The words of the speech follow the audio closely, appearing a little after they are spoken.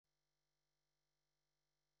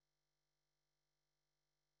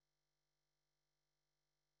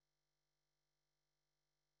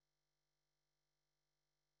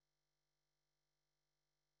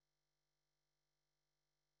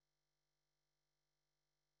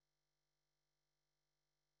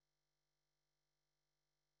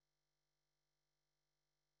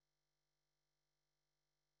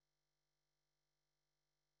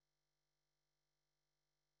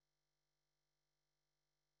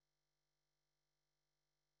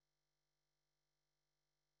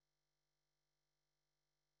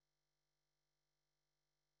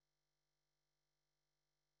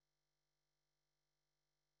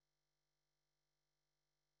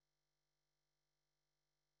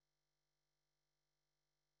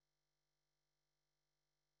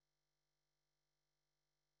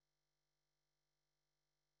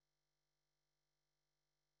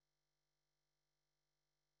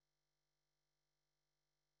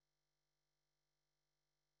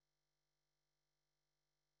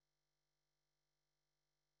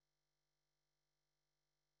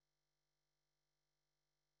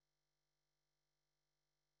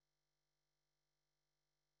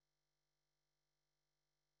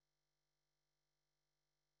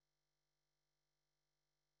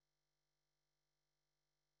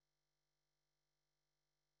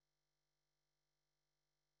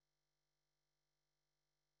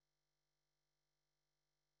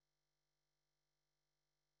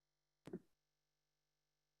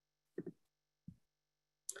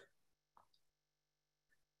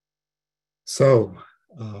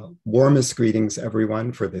Warmest greetings,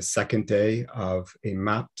 everyone, for the second day of A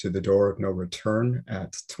Map to the Door of No Return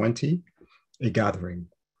at 20, a gathering.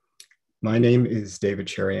 My name is David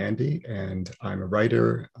Chariandy, and I'm a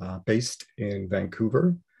writer based in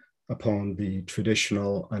Vancouver upon the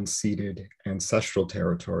traditional unceded ancestral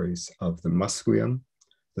territories of the Musqueam,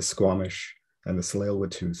 the Squamish, and the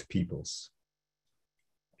Tsleil-Waututh peoples.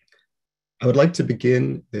 I would like to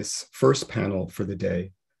begin this first panel for the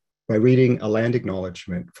day by reading a land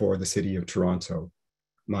acknowledgement for the city of Toronto,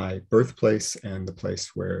 my birthplace and the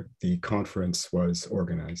place where the conference was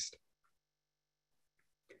organized.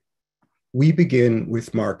 We begin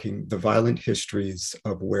with marking the violent histories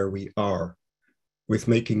of where we are, with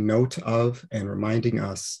making note of and reminding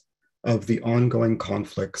us of the ongoing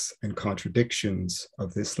conflicts and contradictions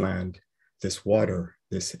of this land, this water,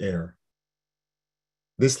 this air.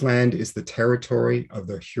 This land is the territory of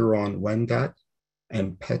the Huron-Wendat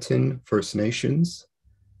and Petun First Nations,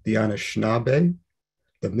 the Anishinaabe,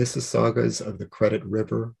 the Mississaugas of the Credit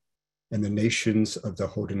River, and the nations of the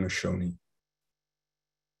Haudenosaunee.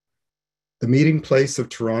 The meeting place of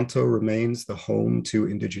Toronto remains the home to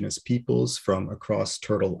Indigenous peoples from across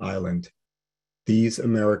Turtle Island. These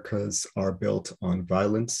Americas are built on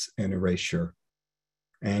violence and erasure,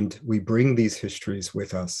 and we bring these histories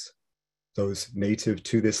with us, those native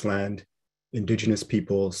to this land, Indigenous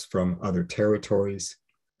peoples from other territories,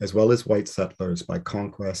 as well as white settlers by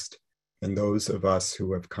conquest, and those of us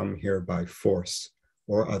who have come here by force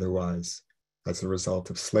or otherwise as a result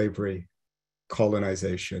of slavery,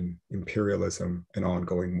 colonization, imperialism, and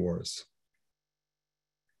ongoing wars.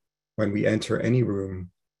 When we enter any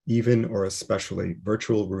room, even or especially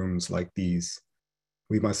virtual rooms like these,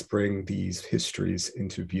 we must bring these histories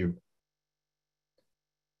into view.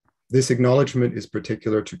 This acknowledgement is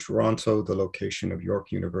particular to Toronto, the location of York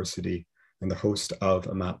University, and the host of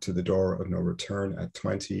A Map to the Door of No Return at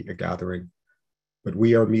 20, a gathering. But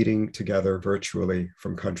we are meeting together virtually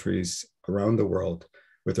from countries around the world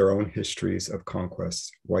with their own histories of conquest,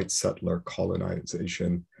 white settler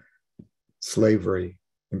colonization, slavery,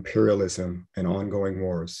 imperialism, and ongoing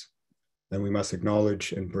wars. And we must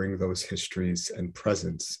acknowledge and bring those histories and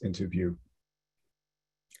presence into view.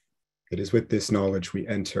 It is with this knowledge we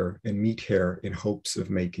enter and meet here in hopes of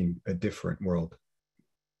making a different world.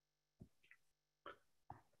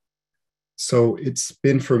 So it's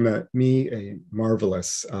been for me a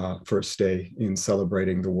marvelous first day in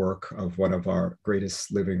celebrating the work of one of our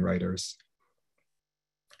greatest living writers.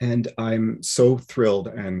 And I'm so thrilled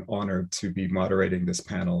and honored to be moderating this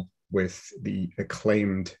panel with the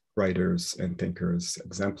acclaimed writers and thinkers,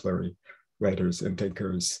 exemplary writers and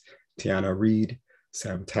thinkers, Tiana Reid,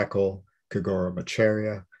 Sam Tecle, K'eguro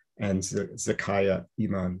Macharia, and Zakiyyah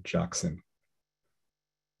Iman Jackson.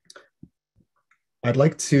 I'd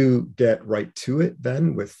like to get right to it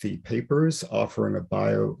then with the papers, offering a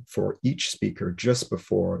bio for each speaker just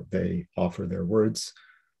before they offer their words.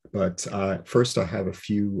 But first, I have a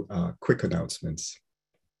few quick announcements.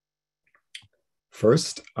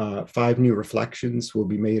 First, 5 new reflections will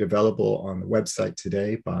be made available on the website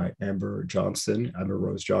today by Amber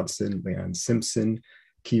Rose Johnson, Leanne Simpson,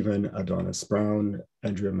 Kevin Adonis Brown,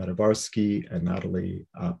 Andrea Medavarsky, and Natalie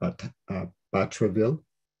Batraville.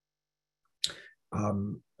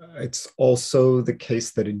 It's also the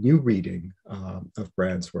case that a new reading of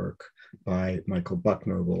Brand's work by Michael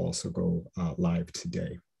Buckner will also go live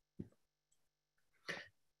today.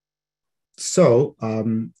 So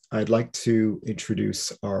I'd like to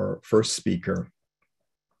introduce our first speaker.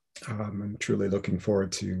 I'm truly looking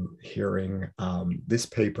forward to hearing this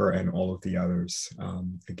paper and all of the others.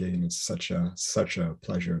 Again, it's such a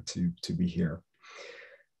pleasure to be here.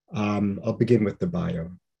 I'll begin with the bio.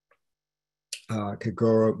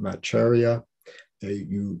 K'eguro Macharia,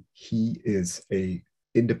 he is an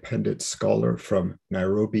independent scholar from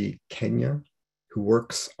Nairobi, Kenya, who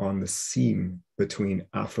works on the seam between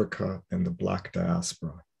Africa and the Black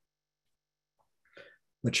diaspora.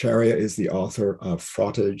 Macharia is the author of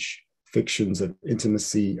Frottage, Fictions of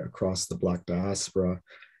Intimacy Across the Black Diaspora,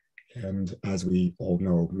 and as we all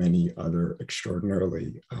know, many other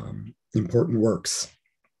extraordinarily important works.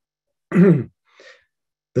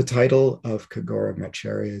 The title of K'eguro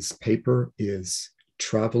Macharia's paper is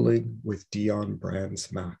Traveling with Dionne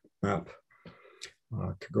Brand's Map.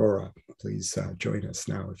 K'eguro, please join us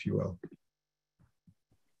now, if you will.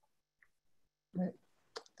 Right.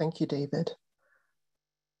 Thank you, David.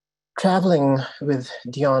 Traveling with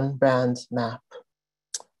Dionne Brand's Map.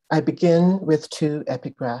 I begin with 2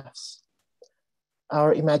 epigraphs.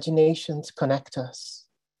 Our imaginations connect us.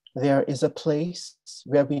 There is a place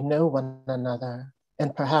where we know one another,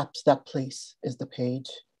 and perhaps that place is the page.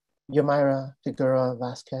 Yomaira Figueroa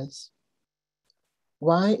Vasquez.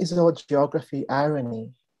 Why is all geography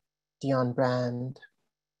irony? Dionne Brand.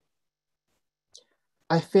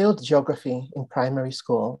 I failed geography in primary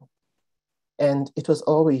school, and it was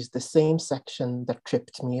always the same section that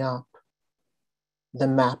tripped me up, the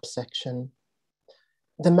map section.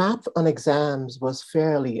 The map on exams was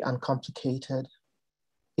fairly uncomplicated.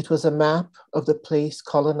 It was a map of the place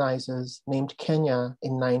colonizers named Kenya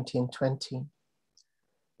in 1920.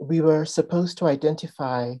 We were supposed to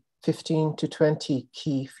identify 15 to 20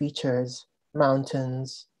 key features,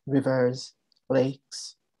 mountains, rivers,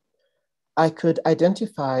 lakes. I could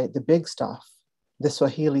identify the big stuff, the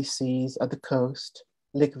Swahili Seas at the coast,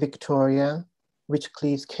 Lake Victoria, which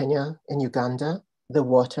cleaves Kenya and Uganda, the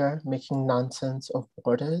water making nonsense of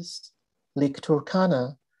borders, Lake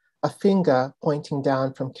Turkana, a finger pointing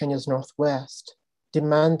down from Kenya's northwest,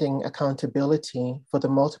 demanding accountability for the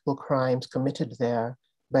multiple crimes committed there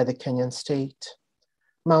by the Kenyan state.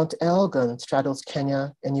 Mount Elgon straddles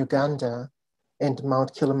Kenya and Uganda, and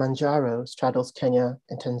Mount Kilimanjaro straddles Kenya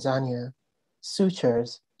and Tanzania,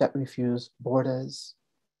 sutures that refuse borders.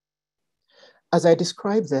 As I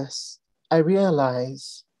describe this, I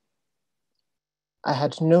realize I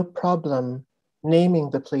had no problem naming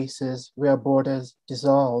the places where borders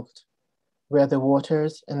dissolved, where the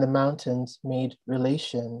waters and the mountains made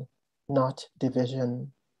relation, not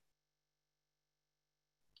division.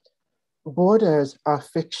 Borders are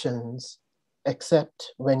fictions,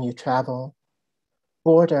 except when you travel.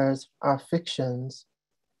 Borders are fictions,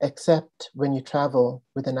 except when you travel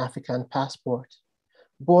with an African passport.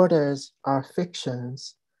 Borders are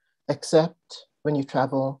fictions, except when you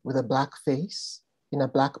travel with a Black face in a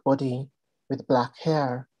Black body with black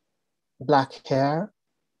hair. Black hair?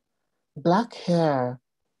 Black hair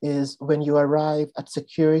is when you arrive at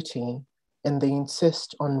security and they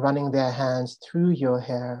insist on running their hands through your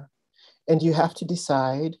hair, and you have to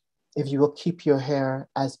decide if you will keep your hair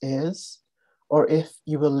as is, or if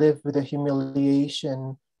you will live with the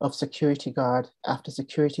humiliation of security guard after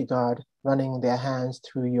security guard running their hands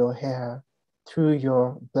through your hair, through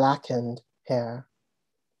your blackened hair.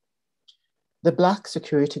 The Black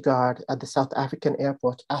security guard at the South African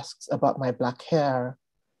airport asks about my black hair,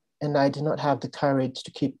 and I do not have the courage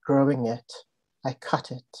to keep growing it. I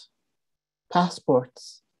cut it.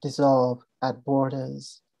 Passports dissolve at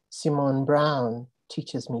borders. Simone Brown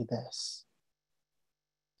teaches me this.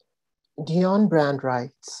 Dionne Brand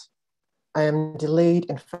writes, I am delayed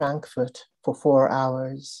in Frankfurt for 4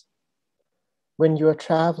 hours. When you are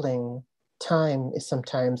traveling, time is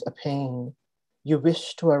sometimes a pain. You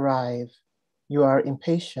wish to arrive. You are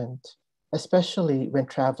impatient, especially when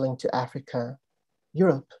traveling to Africa.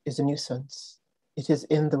 Europe is a nuisance. It is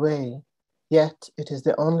in the way, yet it is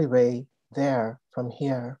the only way there from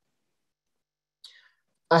here.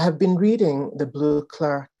 I have been reading The Blue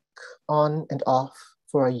Clerk on and off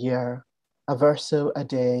for a year, a verso a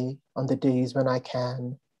day on the days when I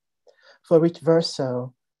can. For each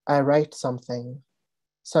verso, I write something,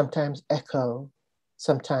 sometimes echo,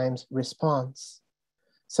 sometimes response,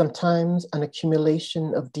 sometimes an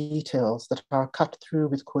accumulation of details that are cut through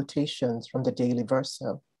with quotations from the daily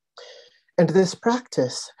verso. And this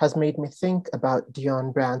practice has made me think about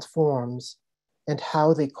Dionne Brand's forms and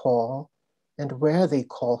how they call and where they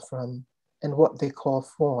call from and what they call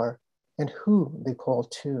for and who they call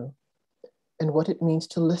to and what it means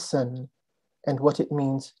to listen and what it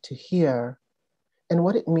means to hear and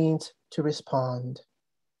what it means to respond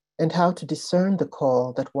and how to discern the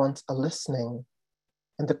call that wants a listening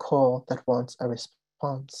and the call that wants a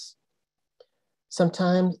response.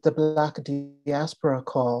 Sometimes the Black diaspora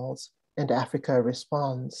calls and Africa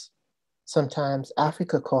responds. Sometimes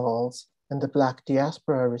Africa calls and the Black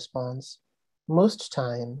diaspora responds. Most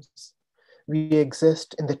times, we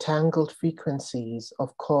exist in the tangled frequencies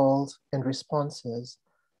of calls and responses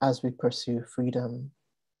as we pursue freedom.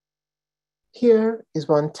 Here is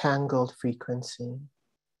one tangled frequency.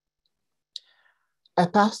 I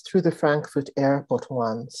passed through the Frankfurt airport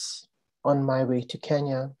once on my way to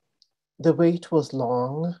Kenya. The wait was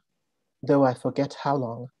long, though I forget how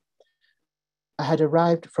long. I had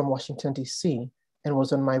arrived from Washington, D.C. and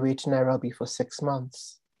was on my way to Nairobi for 6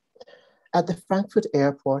 months. At the Frankfurt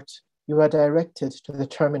airport, you are directed to the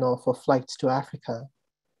terminal for flights to Africa.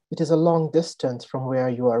 It is a long distance from where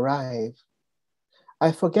you arrive.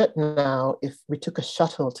 I forget now if we took a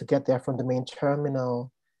shuttle to get there from the main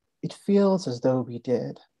terminal. It feels as though we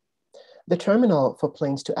did. The terminal for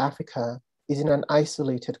planes to Africa is in an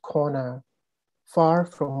isolated corner, far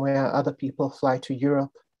from where other people fly to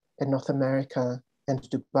Europe and North America and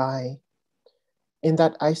Dubai. In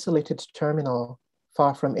that isolated terminal,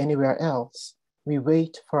 far from anywhere else, We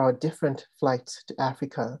wait for our different flights to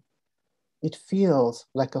Africa. It feels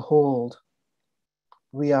like a hold.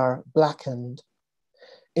 We are blackened.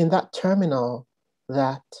 In that terminal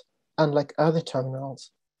that, unlike other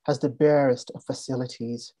terminals, has the barest of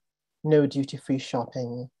facilities, no duty-free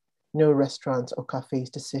shopping, no restaurants or cafes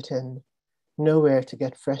to sit in, nowhere to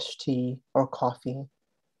get fresh tea or coffee.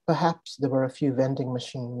 Perhaps there were a few vending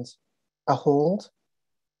machines. A hold?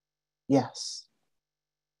 Yes.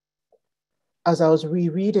 As I was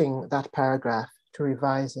rereading that paragraph to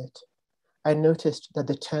revise it, I noticed that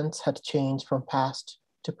the tense had changed from past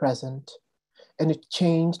to present, and it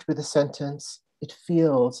changed with the sentence, "It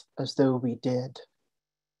feels as though we did."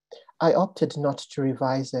 I opted not to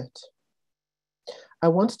revise it. I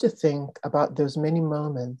want to think about those many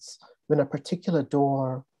moments when a particular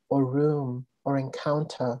door or room or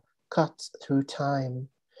encounter cuts through time,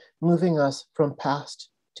 moving us from past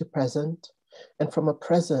to present, and from a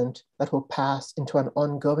present that will pass into an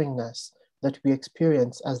ongoingness that we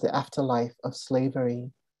experience as the afterlife of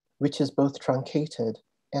slavery, which is both truncated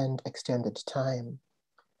and extended time.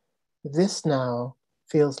 This now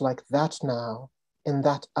feels like that now, and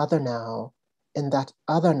that other now, and that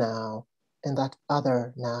other now, and that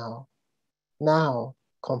other now. Now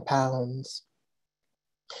compounds.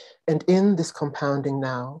 And in this compounding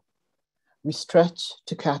now, we stretch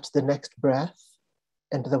to catch the next breath,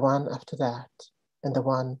 and the one after that, and the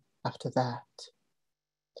one after that.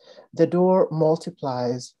 The door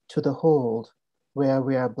multiplies to the hold where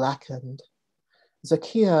we are blackened.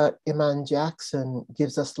 Zakiyyah Iman Jackson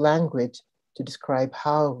gives us language to describe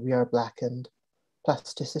how we are blackened.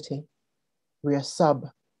 Plasticity. We are sub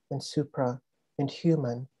and supra and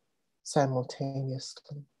human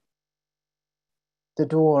simultaneously. The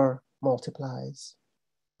door multiplies.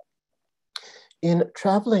 In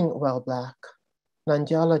Traveling While Black,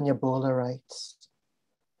 Nanjala Nyabola writes,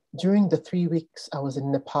 during the 3 weeks I was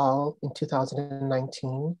in Nepal in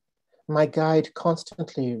 2019, my guide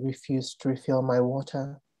constantly refused to refill my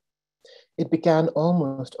water. It began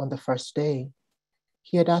almost on the first day.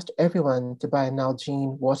 He had asked everyone to buy a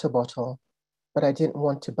Nalgene water bottle, but I didn't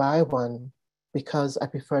want to buy one because I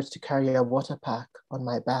preferred to carry a water pack on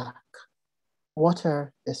my back.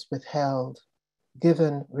 Water is withheld,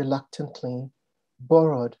 given reluctantly,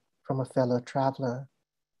 borrowed from a fellow traveler.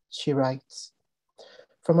 She writes,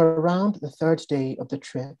 from around the third day of the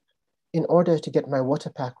trip, in order to get my water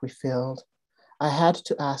pack refilled, I had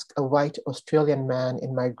to ask a white Australian man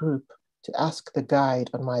in my group to ask the guide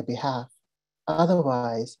on my behalf.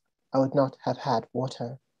 Otherwise, I would not have had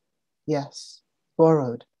water. Yes,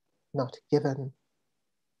 borrowed, not given.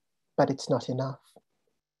 But it's not enough.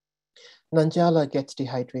 Nanjala gets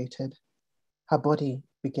dehydrated. Her body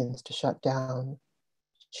begins to shut down.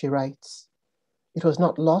 She writes, it was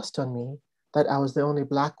not lost on me that I was the only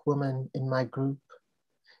Black woman in my group.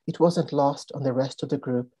 It wasn't lost on the rest of the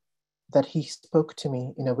group that he spoke to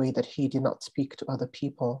me in a way that he did not speak to other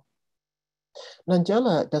people.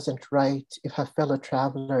 Nanjala doesn't write if her fellow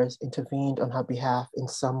travelers intervened on her behalf in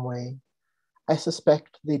some way. I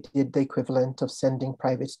suspect they did the equivalent of sending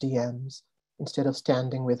private DMs instead of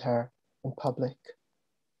standing with her in public.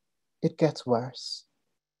 It gets worse,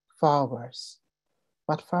 far worse,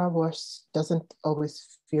 but far worse doesn't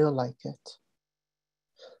always feel like it.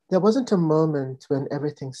 There wasn't a moment when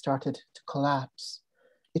everything started to collapse.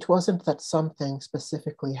 It wasn't that something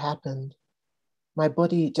specifically happened. My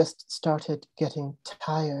body just started getting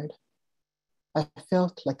tired. I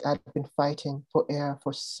felt like I'd been fighting for air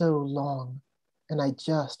for so long, and I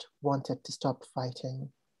just wanted to stop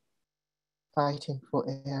fighting. Fighting for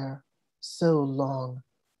air so long.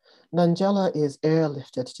 Nanjala is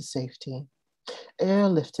airlifted to safety.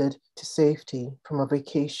 Airlifted to safety from a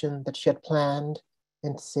vacation that she had planned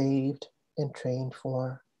and saved and trained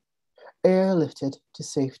for. Airlifted to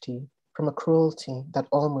safety from a cruelty that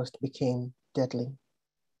almost became deadly.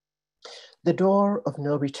 The door of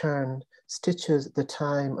no return stitches the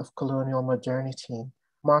time of colonial modernity,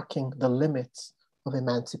 marking the limits of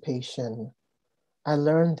emancipation. I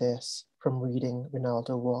learned this from reading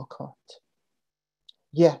Rinaldo Walcott.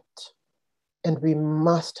 Yet, and we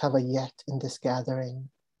must have a yet in this gathering,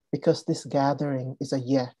 because this gathering is a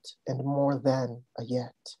yet and more than a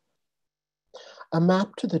yet. A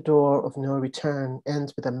map to the door of no return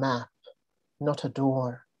ends with a map, not a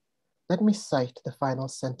door. Let me cite the final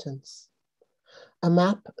sentence. A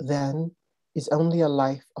map, then, is only a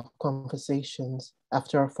life of conversations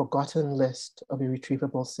after a forgotten list of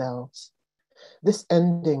irretrievable selves. This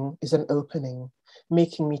ending is an opening,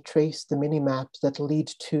 making me trace the mini-maps that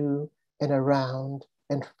lead to and around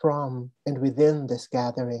and from and within this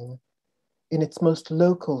gathering. In its most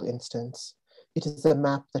local instance, It is a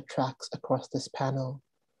map that tracks across this panel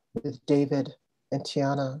with David and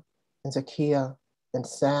Tiana and Zakiyyah and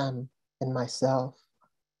Sam and myself,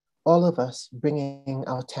 all of us bringing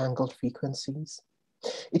our tangled frequencies.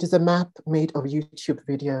 It is a map made of YouTube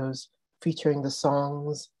videos featuring the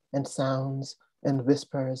songs and sounds and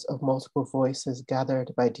whispers of multiple voices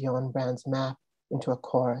gathered by Dionne Brand's map into a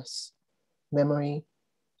chorus. Memory,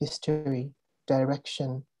 history,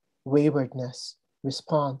 direction, waywardness,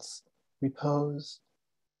 response, repose.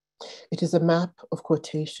 It is a map of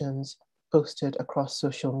quotations posted across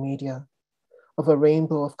social media, of a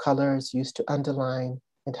rainbow of colors used to underline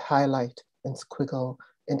and highlight and squiggle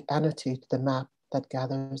and annotate the map that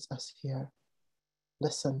gathers us here.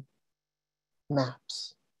 Listen,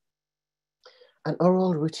 maps. An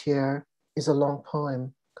oral routier is a long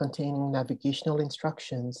poem containing navigational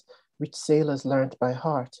instructions which sailors learned by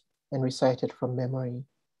heart and recited from memory.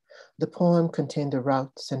 The poem contained the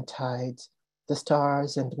routes and tides, the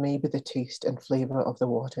stars and maybe the taste and flavor of the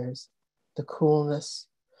waters, the coolness,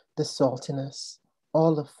 the saltiness,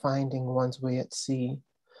 all of finding one's way at sea.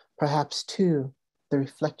 Perhaps too, the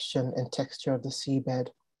reflection and texture of the seabed,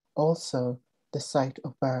 also the sight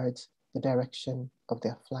of birds, the direction of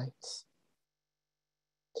their flights.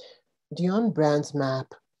 Dionne Brand's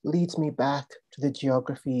map leads me back to the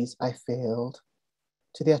geographies I failed,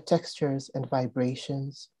 to their textures and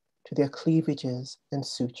vibrations, to their cleavages and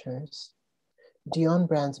sutures. Dionne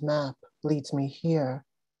Brand's map leads me here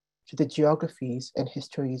to the geographies and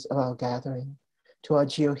histories of our gathering, to our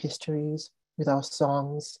geohistories with our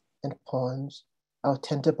songs and poems, our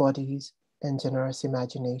tender bodies and generous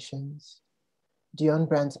imaginations. Dionne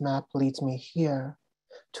Brand's map leads me here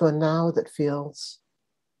to a now that feels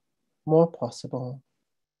more possible,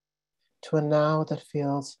 to a now that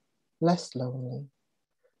feels less lonely,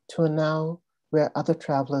 to a now where other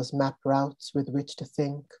travelers map routes with which to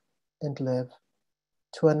think and live,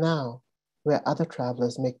 to a now where other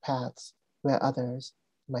travelers make paths where others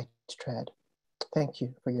might tread. Thank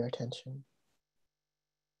you for your attention.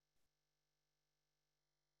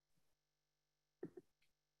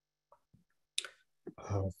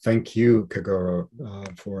 Thank you, K'eguro,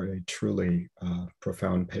 for a truly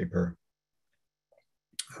profound paper.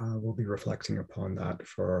 We'll be reflecting upon that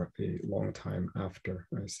for a long time after,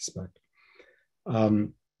 I suspect.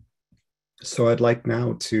 So I'd like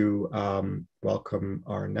now to welcome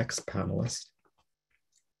our next panelist.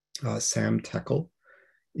 Sam Tecle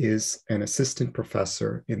is an assistant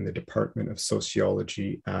professor in the Department of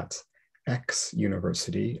Sociology at X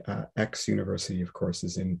University. X University, of course,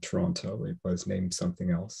 is in Toronto. It was named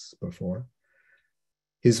something else before.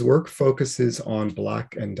 His work focuses on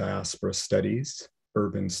Black and diaspora studies,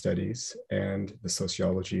 urban studies, and the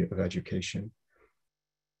sociology of education.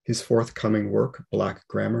 His forthcoming work, Black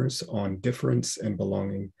Grammars on Difference and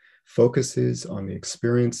Belonging, focuses on the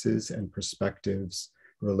experiences and perspectives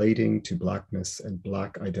relating to Blackness and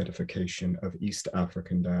Black identification of East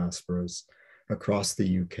African diasporas across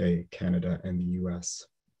the UK, Canada, and the US.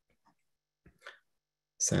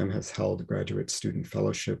 Sam has held graduate student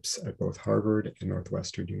fellowships at both Harvard and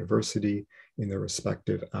Northwestern University in their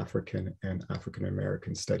respective African and African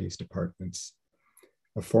American Studies departments.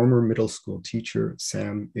 A former middle school teacher,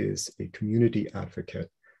 Sam is a community advocate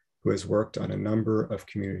who has worked on a number of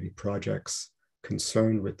community projects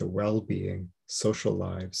concerned with the well-being, social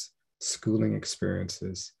lives, schooling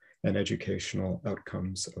experiences, and educational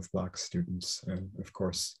outcomes of Black students. And of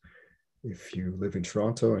course, if you live in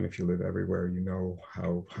Toronto and if you live everywhere, you know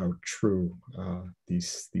how true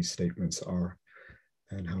these statements are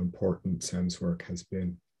and how important Sam's work has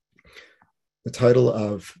been. The title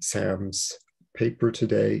of Sam's paper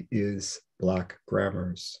today is Black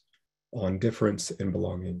Grammars on Difference and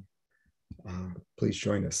Belonging. Please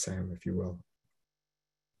join us, Sam, if you will.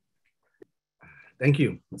 Thank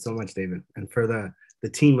you so much, David, and for the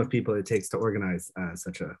team of people it takes to organize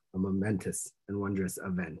such a momentous and wondrous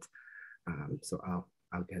event. So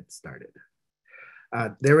I'll get started.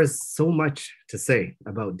 There is so much to say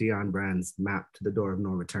about Dionne Brand's map to the door of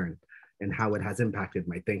no return and how it has impacted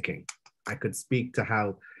my thinking. I could speak to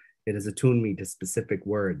how it has attuned me to specific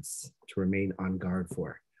words to remain on guard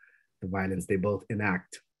for, the violence they both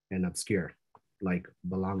enact and obscure, like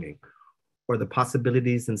belonging, or the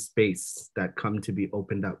possibilities in space that come to be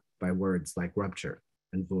opened up by words like rupture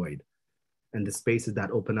and void, and the spaces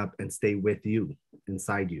that open up and stay with you,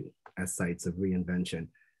 inside you, as sites of reinvention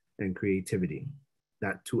and creativity.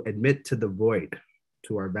 That to admit to the void,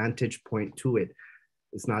 to our vantage point to it,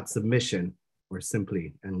 is not submission or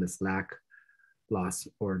simply endless lack, loss,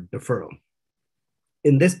 or deferral.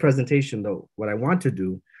 In this presentation, though, what I want to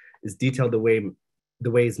do is detail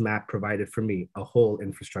the ways map provided for me a whole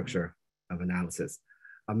infrastructure of analysis,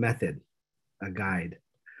 a method, a guide,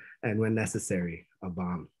 and when necessary, a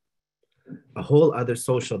bomb. A whole other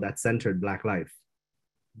social that centered Black life,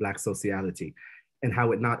 Black sociality, and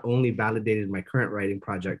how it not only validated my current writing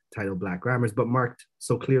project titled Black Grammars, but marked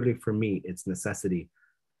so clearly for me its necessity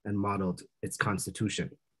and modeled its constitution.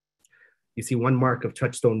 You see, one mark of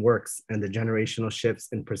Touchstone works and the generational shifts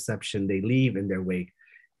in perception they leave in their wake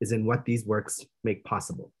is in what these works make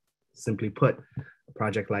possible. Simply put, a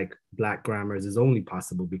project like Black Grammars is only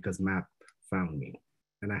possible because MAP found me.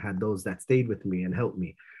 And I had those that stayed with me and helped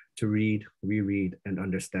me to read, reread, and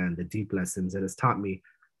understand the deep lessons it has taught me,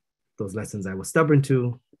 those lessons I was stubborn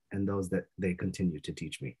to, and those that they continue to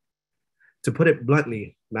teach me. To put it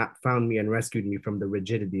bluntly, MAP found me and rescued me from the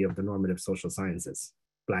rigidity of the normative social sciences.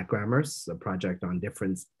 Black Grammars, a project on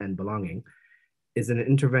difference and belonging, is an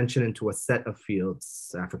intervention into a set of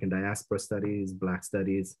fields, African diaspora studies, Black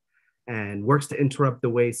studies, and works to interrupt the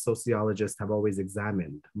way sociologists have always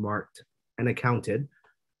examined, marked, and accounted,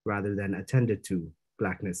 rather than attended to,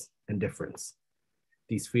 Blackness and difference.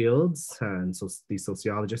 These fields, and so these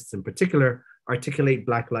sociologists in particular, articulate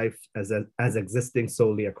Black life as existing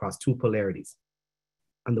solely across two polarities.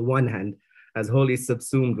 On the one hand, as wholly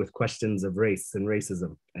subsumed with questions of race and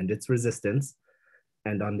racism and its resistance,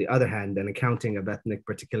 and on the other hand, an accounting of ethnic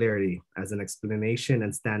particularity as an explanation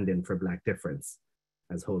and stand-in for Black difference,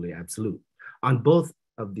 as wholly absolute. On both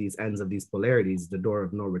of these ends of these polarities, the door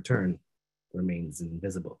of no return remains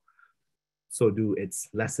invisible. So do its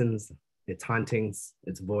lessons, its hauntings,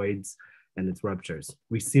 its voids, and its ruptures.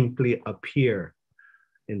 We simply appear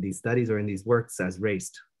in these studies or in these works as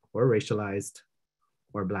raced or racialized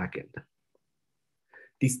or Blackened.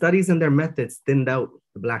 These studies and their methods thinned out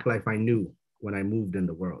the Black life I knew when I moved in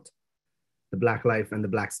the world. The Black life and the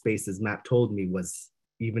Black spaces MAP told me was,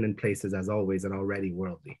 even in places as always and already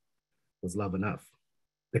worldly, was love enough.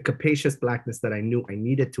 The capacious Blackness that I knew I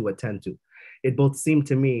needed to attend to. It both seemed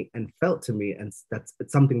to me and felt to me, and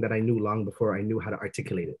it's something that I knew long before I knew how to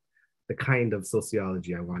articulate it, the kind of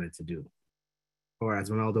sociology I wanted to do. Or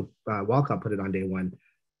as Ronaldo Walcott put it on day one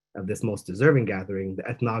of this most deserving gathering, the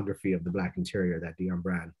ethnography of the Black interior that Dionne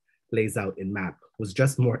Brand lays out in MAP was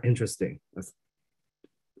just more interesting. Let's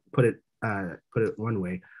put it one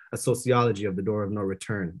way, a sociology of the door of no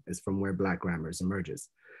return is from where Black Grammars emerges,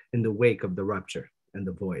 in the wake of the rupture and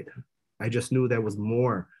the void. I just knew there was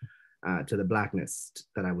more to the Blackness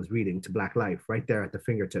that I was reading, to Black life, right there at the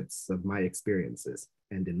fingertips of my experiences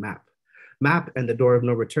and in MAP. MAP and the door of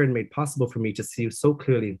no return made possible for me to see so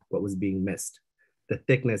clearly what was being missed, the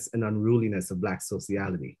thickness and unruliness of Black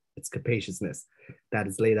sociality, its capaciousness that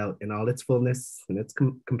is laid out in all its fullness and its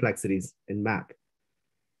complexities in MAP.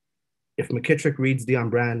 If McKittrick reads Dionne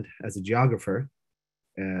Brand as a geographer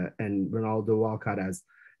and Ronaldo Walcott as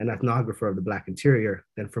an ethnographer of the Black interior,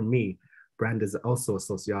 then for me, Brand is also a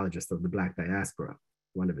sociologist of the Black diaspora,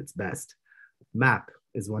 one of its best. MAP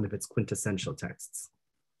is one of its quintessential texts.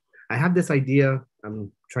 I have this idea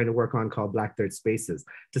I'm trying to work on called Black Third Spaces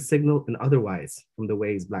to signal an otherwise from the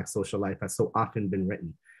ways Black social life has so often been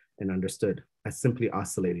written and understood as simply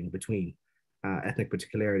oscillating between ethnic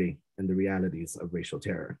particularity and the realities of racial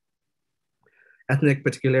terror. Ethnic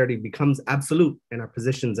particularity becomes absolute and our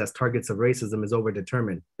positions as targets of racism is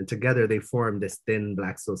overdetermined. And together they form this thin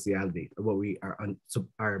Black sociality, or what we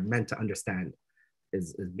are meant to understand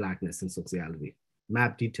is Blackness and sociality.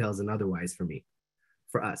 MAP details an otherwise for me,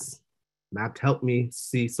 for us. MAP helped me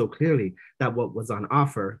see so clearly that what was on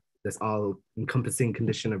offer, this all encompassing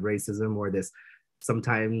condition of racism, or this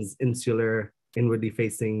sometimes insular, inwardly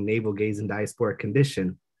facing navel gaze and diasporic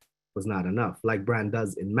condition, was not enough. Like Brand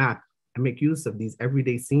does in MAP, I make use of these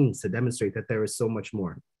everyday scenes to demonstrate that there is so much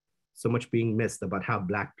more, so much being missed about how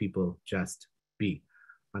Black people just be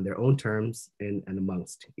on their own terms in and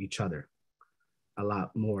amongst each other. A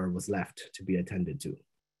lot more was left to be attended to.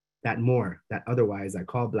 That more, that otherwise I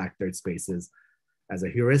call Black Third Spaces as a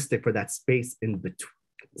heuristic for that space in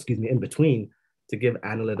between to give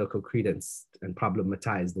analytical credence and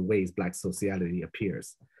problematize the ways Black sociality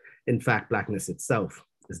appears. In fact, Blackness itself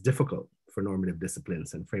is difficult for normative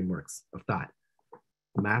disciplines and frameworks of thought.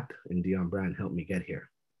 MAP and Dionne Brand helped me get here.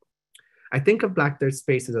 I think of Black Third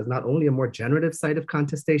Spaces as not only a more generative site of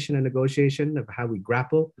contestation and negotiation of how we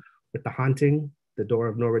grapple with the haunting the door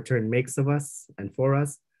of no return makes of us and for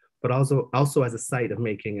us, but also as a site of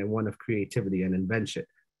making and one of creativity and invention.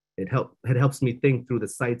 It helps me think through the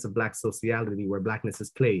sites of Black sociality where Blackness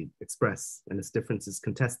is played, expressed, and its differences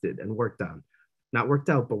contested and worked on. Not worked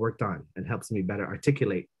out, but worked on, and helps me better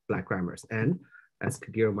articulate Black grammars. And as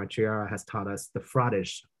K'eguro Macharia has taught us, the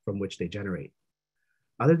fraudish from which they generate.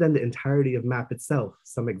 Other than the entirety of MAP itself,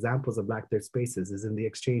 some examples of Black third spaces is in the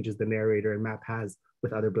exchanges the narrator in MAP has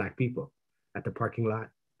with other Black people, at the parking lot,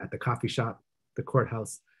 at the coffee shop, the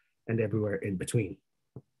courthouse, and everywhere in between.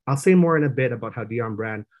 I'll say more in a bit about how Dionne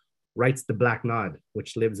Brand writes the Black Nod,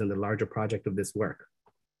 which lives in the larger project of this work.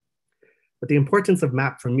 But the importance of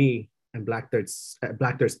MAP for me and Black third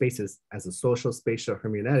spaces as a social spatial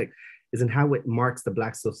hermeneutic is in how it marks the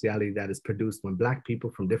Black sociality that is produced when Black people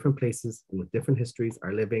from different places and with different histories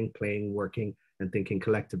are living, playing, working, and thinking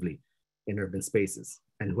collectively in urban spaces,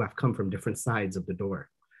 and who have come from different sides of the door,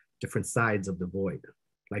 different sides of the void.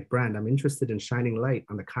 Like Brand, I'm interested in shining light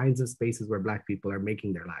on the kinds of spaces where Black people are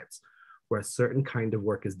making their lives, where a certain kind of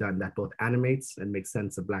work is done that both animates and makes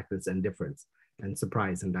sense of Blackness and difference, and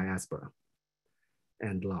surprise and diaspora.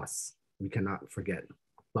 And loss. We cannot forget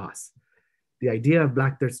loss. The idea of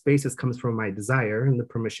Black third spaces comes from my desire and the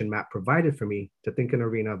permission MAP provided for me to think an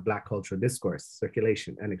arena of Black cultural discourse,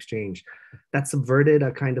 circulation, and exchange that subverted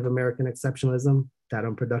a kind of American exceptionalism, that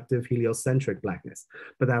unproductive heliocentric Blackness,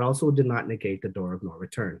 but that also did not negate the door of no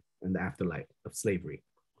return and the afterlife of slavery.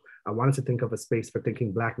 I wanted to think of a space for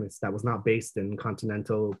thinking Blackness that was not based in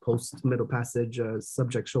continental post-Middle Passage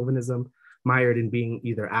subject chauvinism, mired in being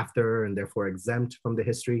either after and therefore exempt from the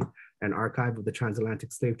history and archive of the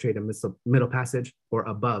transatlantic slave trade and Middle Passage, or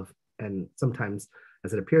above, and sometimes,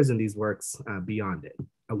 as it appears in these works, beyond it.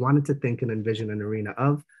 I wanted to think and envision an arena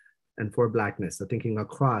of and for Blackness, so thinking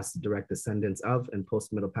across direct descendants of and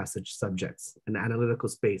post-Middle Passage subjects, an analytical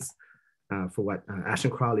space for what Ashton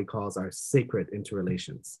Crawley calls our sacred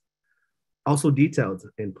interrelations. Also detailed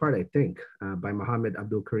in part, I think, by Muhammad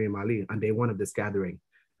Abdul Karim Ali on day one of this gathering,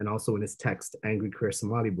 and also in his text, Angry Queer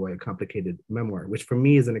Somali Boy, a Complicated Memoir, which for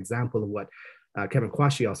me is an example of what Kevin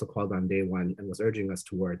Kwashi also called on day one and was urging us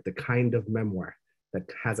toward, the kind of memoir that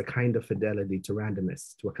has a kind of fidelity to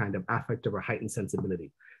randomness, to a kind of affective or heightened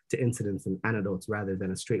sensibility, to incidents and anecdotes rather than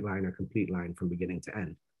a straight line or complete line from beginning to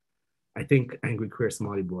end. I think Angry Queer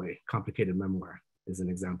Somali Boy, Complicated Memoir is an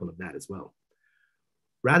example of that as well.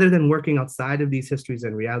 Rather than working outside of these histories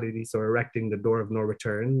and realities or erecting the door of no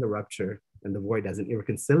return, the rupture, and the void as an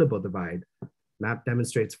irreconcilable divide, MAP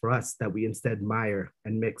demonstrates for us that we instead mire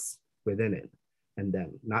and mix within it and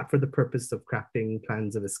them, not for the purpose of crafting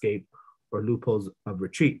plans of escape or loopholes of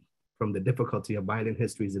retreat from the difficulty of violent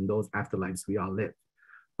histories in those afterlives we all live,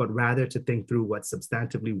 but rather to think through what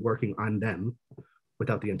substantively working on them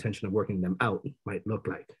without the intention of working them out might look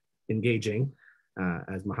like, engaging,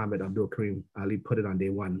 as Muhammad Abdul Karim Ali put it on day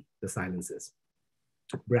one, the silences.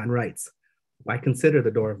 Brand writes, why consider the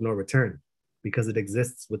door of no return? Because it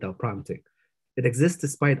exists without prompting. It exists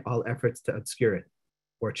despite all efforts to obscure it,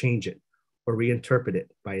 or change it, or reinterpret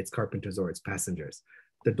it by its carpenters or its passengers.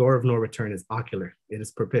 The door of no return is ocular, it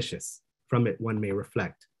is propitious. From it, one may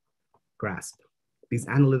reflect, grasp. These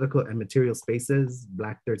analytical and material spaces,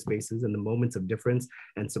 Black third spaces, and the moments of difference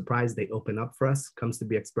and surprise they open up for us comes to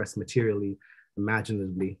be expressed materially,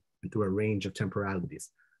 imaginatively, and through a range of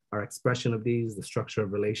temporalities. Our expression of these, the structure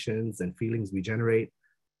of relations and feelings we generate,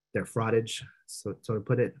 their fraughtage, so to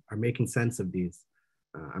put it, are making sense of these.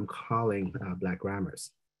 I'm calling Black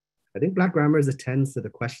grammars. I think Black grammars attends to the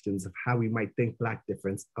questions of how we might think Black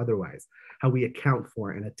difference otherwise, how we account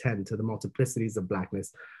for and attend to the multiplicities of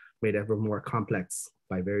Blackness made ever more complex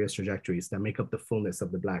by various trajectories that make up the fullness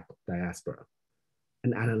of the Black diaspora.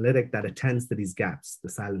 An analytic that attends to these gaps, the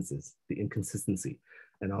silences, the inconsistency,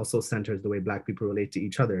 and also centers the way Black people relate to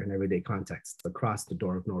each other in everyday contexts across the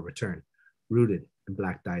door of no return, rooted in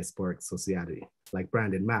Black diasporic sociality. Like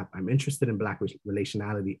Brandon Mapp, I'm interested in Black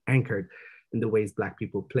relationality anchored in the ways Black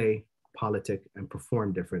people play, politic, and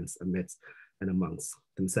perform difference amidst and amongst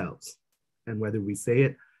themselves. And whether we say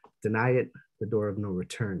it, deny it, the door of no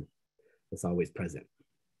return is always present.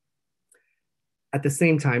 At the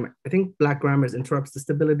same time, I think Black grammars interrupts the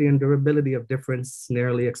stability and durability of difference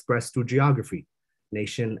narrowly expressed through geography,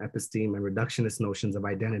 nation, episteme, and reductionist notions of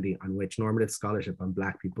identity on which normative scholarship on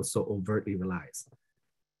Black people so overtly relies.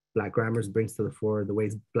 Black grammars brings to the fore the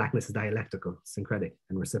ways Blackness is dialectical, syncretic,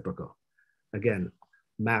 and reciprocal. Again,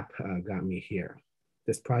 MAP got me here.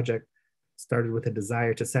 This project started with a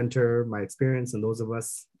desire to center my experience and those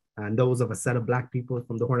of a set of Black people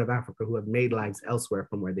from the Horn of Africa who have made lives elsewhere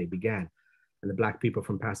from where they began, and the Black people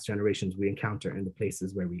from past generations we encounter in the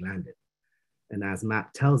places where we landed. And as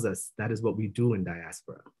Matt tells us, that is what we do in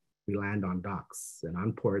diaspora. We land on docks and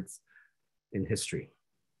on ports in history.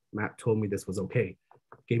 Matt told me this was okay,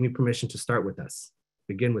 gave me permission to start with us,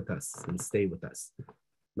 begin with us, and stay with us.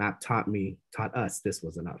 Matt taught us this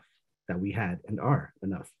was enough, that we had and are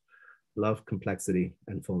enough. Love, complexity,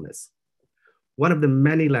 and fullness. One of the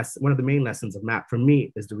main lessons of MAP for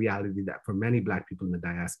me is the reality that for many Black people in the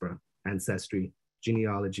diaspora, ancestry,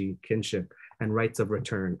 genealogy, kinship, and rights of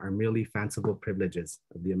return are merely fanciful privileges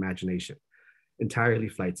of the imagination, entirely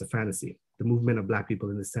flights of fantasy. The movement of Black people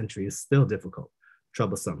in this century is still difficult,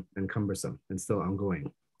 troublesome, and cumbersome, and still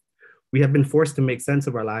ongoing. We have been forced to make sense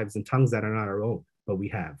of our lives in tongues that are not our own, but we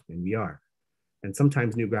have, and we are. And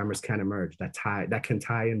sometimes new grammars can emerge that can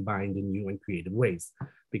tie and bind in new and creative ways,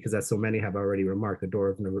 because as so many have already remarked, the door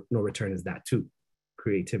of no return is that too,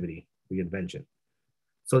 creativity, reinvention.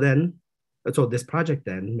 So this project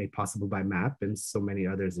then, made possible by MAP and so many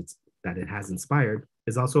others that it has inspired,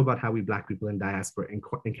 is also about how we Black people in diaspora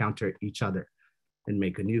encounter each other and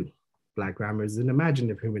make anew. Black grammar is an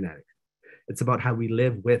imaginative hermeneutic. It's about how we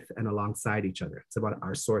live with and alongside each other. It's about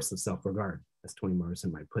our source of self-regard, as Toni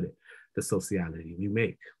Morrison might put it, the sociality we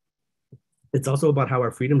make. It's also about how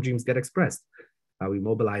our freedom dreams get expressed, how we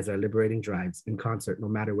mobilize our liberating drives in concert, no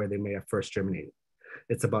matter where they may have first germinated.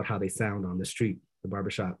 It's about how they sound on the street, the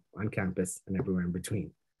barbershop, on campus, and everywhere in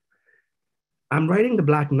between. I'm writing the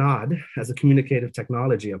Black Nod as a communicative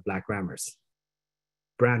technology of Black grammars.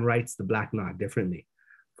 Brand writes the Black Nod differently.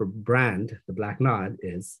 For Brand, the Black Nod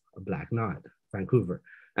is a Black Nod, Vancouver.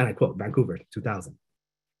 And I quote, Vancouver, 2000.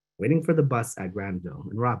 Waiting for the bus at Granville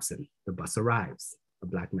and Robson, the bus arrives. A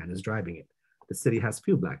Black man is driving it. The city has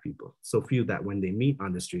few Black people, so few that when they meet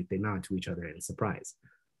on the street, they nod to each other in surprise.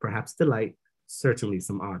 Perhaps delight, certainly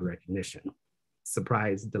some odd recognition.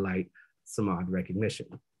 Surprise, delight, some odd recognition.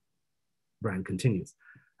 Brand continues.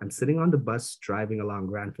 I'm sitting on the bus driving along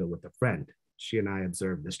Granville with a friend. She and I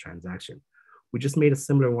observed this transaction. We just made a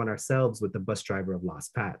similar one ourselves with the bus driver of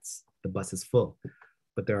Lost Paths. The bus is full,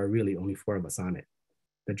 but there are really only 4 of us on it.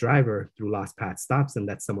 The driver through Lost Paths stops and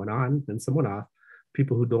lets someone on and someone off,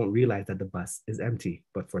 people who don't realize that the bus is empty,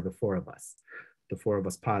 but for the 4 of us. The 4 of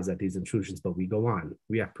us pause at these intrusions, but we go on.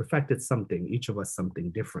 We have perfected something, each of us something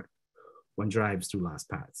different. One drives through Lost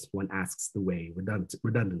Paths. One asks the way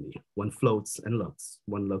redundantly. One floats and looks.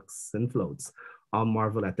 One looks and floats. All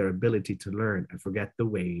marvel at their ability to learn and forget the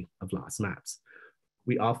way of lost maps.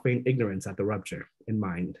 We all feign ignorance at the rupture in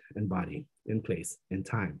mind and body, in place, in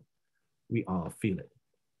time. We all feel it.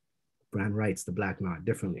 Brand writes the Black Nod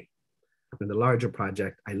differently. In the larger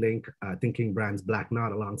project, I link Thinking Brand's Black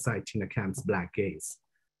Nod alongside Tina Camp's Black Gaze.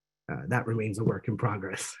 That remains a work in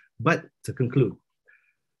progress. But to conclude,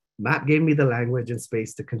 MAP gave me the language and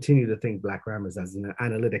space to continue to think Black grammars as an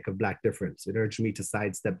analytic of Black difference. It urged me to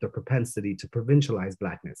sidestep the propensity to provincialize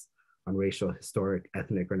Blackness on racial, historic,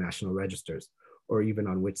 ethnic, or national registers, or even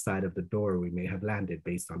on which side of the door we may have landed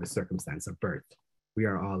based on the circumstance of birth. We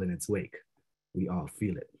are all in its wake. We all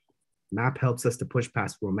feel it. MAP helps us to push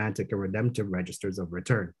past romantic and redemptive registers of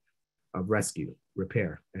return, of rescue,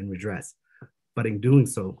 repair, and redress. But in doing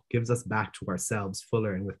so, gives us back to ourselves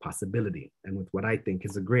fuller and with possibility, and with what I think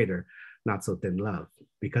is a greater, not so thin love.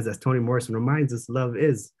 Because as Toni Morrison reminds us, love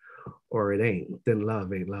is, or it ain't. Thin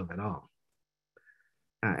love ain't love at all.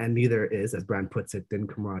 And neither is, as Brand puts it, thin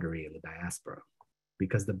camaraderie in the diaspora.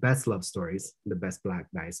 Because the best love stories, the best Black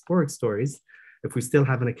diasporic stories, if we still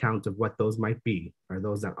have an account of what those might be, are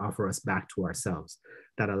those that offer us back to ourselves,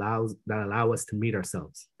 that allow us to meet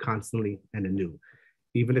ourselves constantly and anew,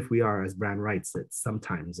 even if we are, as Brand writes it,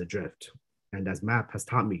 sometimes adrift. And as MAP has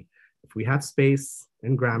taught me, if we have space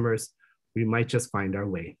and grammars, we might just find our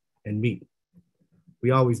way and meet. We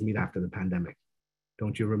always meet after the pandemic.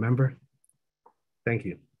 Don't you remember? Thank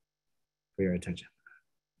you for your attention.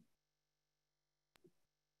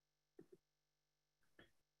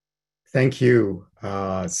 Thank you.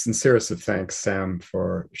 Sincerest of thanks, Sam,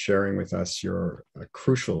 for sharing with us your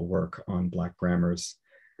crucial work on Black grammars.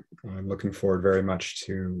 I'm looking forward very much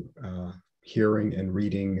to hearing and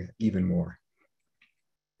reading even more.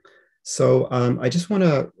 So I just want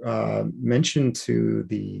to mention to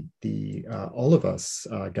all of us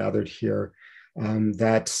gathered here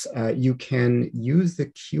that you can use the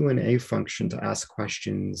Q&A function to ask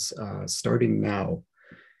questions starting now.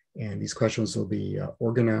 And these questions will be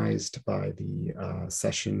organized by the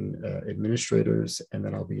session administrators, and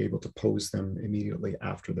then I'll be able to pose them immediately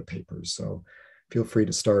after the papers. So feel free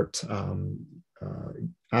to start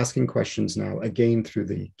asking questions now, again, through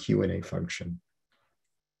the Q&A function.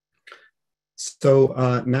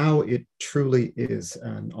 So now it truly is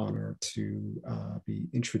an honor to be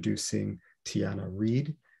introducing Tiana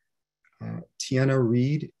Reid. Tiana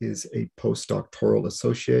Reid is a postdoctoral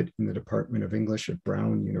associate in the Department of English at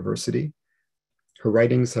Brown University. Her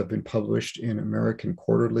writings have been published in American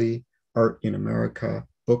Quarterly, Art in America,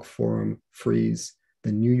 Book Forum, Frieze,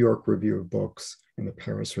 the New York Review of Books, and the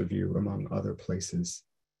Paris Review, among other places.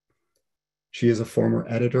 She is a former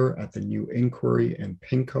editor at the New Inquiry and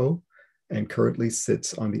Pinko, and currently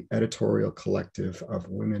sits on the editorial collective of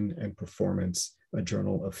Women and Performance, a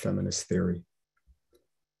journal of feminist theory.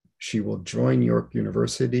 She will join York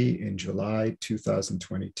University in July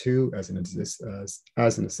 2022 as an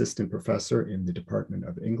assistant professor in the Department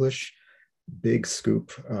of English. Big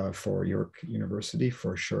scoop for York University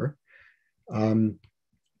for sure.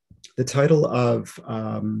 The title of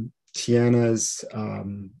Tiana's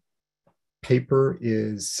paper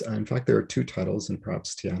is, in fact, there are two titles, and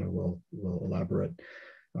perhaps Tiana will elaborate.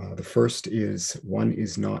 The first is One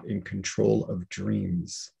is Not in Control of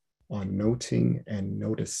Dreams, on Noting and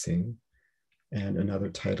Noticing, and another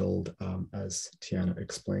titled, as Tiana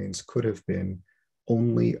explains, could have been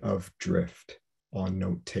Only of Drift, on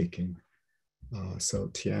Note-Taking. So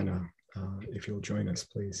Tiana, if you'll join us,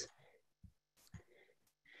 please.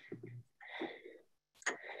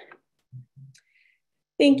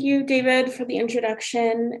 Thank you, David, for the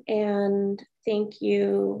introduction, and thank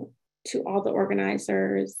you to all the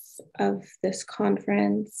organizers of this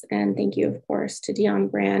conference, and thank you, of course, to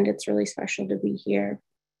Dionne Brand. It's really special to be here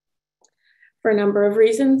for a number of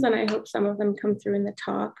reasons, and I hope some of them come through in the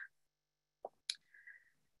talk.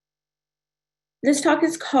 This talk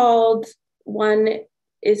is called One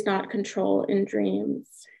is Not Control in Dreams,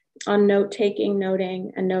 on note-taking,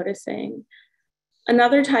 noting, and noticing.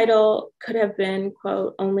 Another title could have been,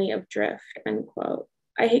 quote, Only of Drift, end quote.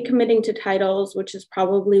 I hate committing to titles, which is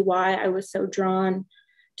probably why I was so drawn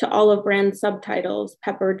to all of Brand's subtitles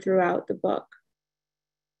peppered throughout the book.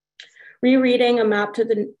 Rereading A Map to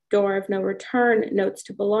the Door of No Return, Notes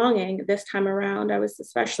to Belonging, this time around, I was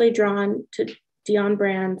especially drawn to Dionne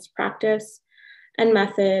Brand's practice and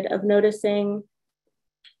method of noticing,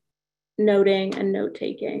 noting, and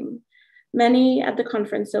note-taking. Many at the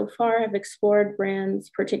conference so far have explored Brand's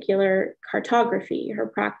particular cartography, her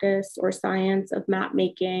practice or science of map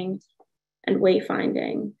making and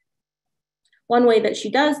wayfinding. One way that she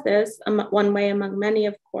does this, one way among many,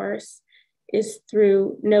 of course, is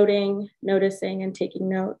through noting, noticing, and taking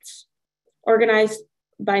notes, organized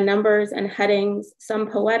by numbers and headings, some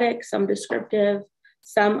poetic, some descriptive,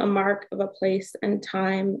 some a mark of a place and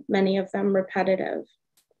time, many of them repetitive.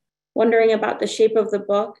 Wondering about the shape of the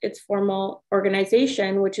book, its formal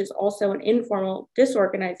organization, which is also an informal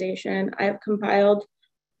disorganization, I have compiled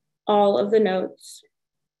all of the notes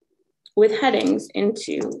with headings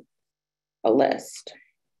into a list.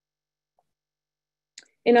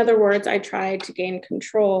 In other words, I tried to gain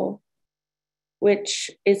control, which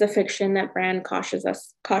is a fiction that Brand cautions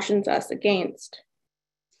us against.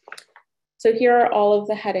 So here are all of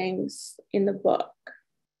the headings in the book.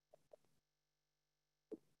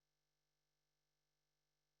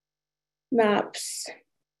 Maps.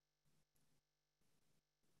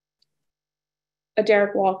 A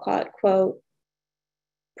Derek Walcott quote,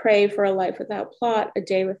 pray for a life without plot, a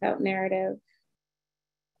day without narrative.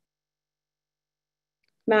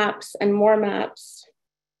 Maps and more maps.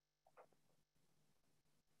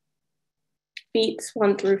 Beats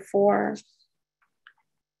 1 through 4.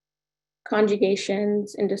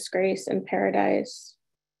 Conjugations in Disgrace and Paradise.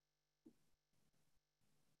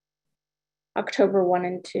 October 1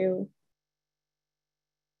 and 2.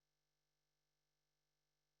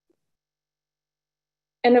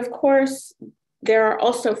 And of course, there are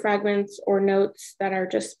also fragments or notes that are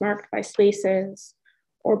just marked by spaces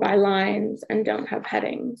or by lines and don't have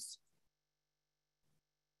headings.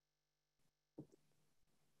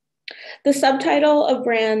 The subtitle of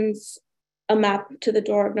Brand's A Map to the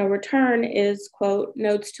Door of No Return is, quote,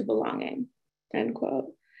 Notes to Belonging, end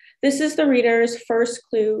quote. This is the reader's first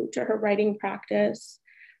clue to her writing practice,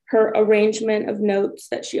 her arrangement of notes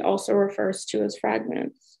that she also refers to as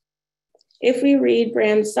fragments. If we read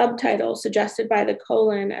Brand's subtitle, suggested by the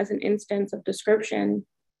colon as an instance of description,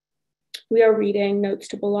 we are reading Notes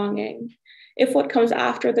to Belonging. If what comes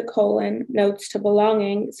after the colon, Notes to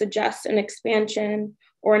Belonging, suggests an expansion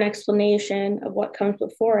or an explanation of what comes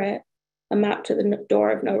before it, a map to the door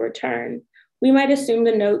of no return, we might assume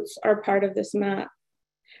the notes are part of this map.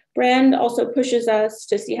 Brand also pushes us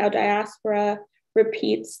to see how diaspora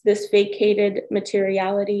repeats this vacated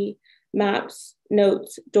materiality, maps,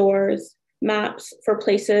 notes, doors, maps for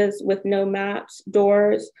places with no maps,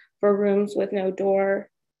 doors for rooms with no door,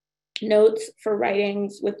 notes for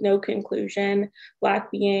writings with no conclusion, Black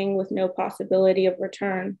being with no possibility of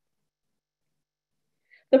return.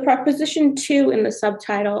 The preposition to in the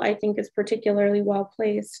subtitle, I think, is particularly well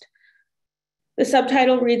placed. The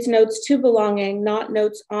subtitle reads Notes to Belonging, not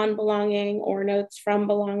notes on belonging or notes from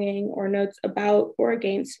belonging or notes about or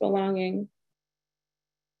against belonging.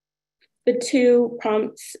 The two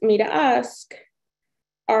prompts me to ask,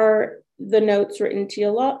 are the notes written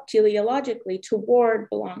teleologically toward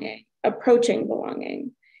belonging, approaching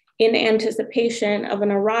belonging, in anticipation of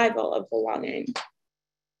an arrival of belonging?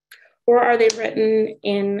 Or are they written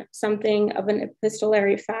in something of an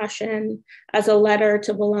epistolary fashion as a letter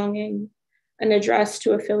to belonging, an address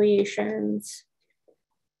to affiliations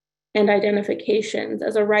and identifications,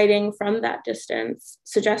 as a writing from that distance,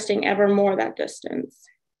 suggesting ever more that distance?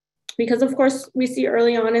 Because of course, we see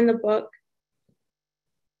early on in the book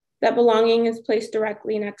that belonging is placed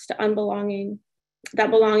directly next to unbelonging,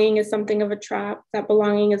 that belonging is something of a trap, that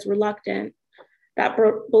belonging is reluctant, that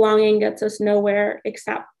belonging gets us nowhere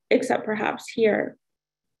except perhaps here,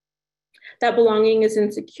 that belonging is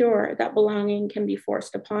insecure, that belonging can be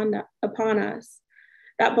forced upon us,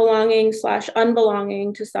 that belonging /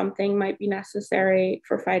 unbelonging to something might be necessary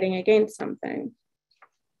for fighting against something.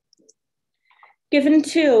 Given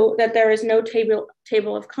too that there is no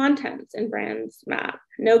table of contents in Brand's map,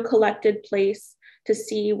 no collected place to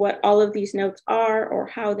see what all of these notes are or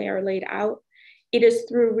how they are laid out, it is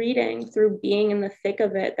through reading, through being in the thick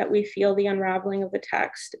of it, that we feel the unraveling of the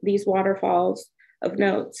text, these waterfalls of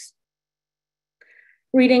notes.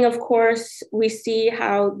 Reading, of course, we see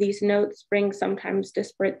how these notes bring sometimes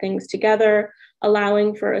disparate things together,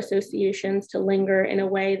 allowing for associations to linger in a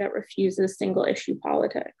way that refuses single issue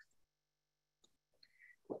politics.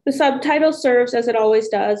 The subtitle serves, as it always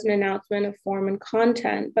does, an announcement of form and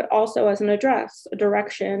content, but also as an address, a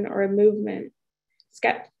direction, or a movement,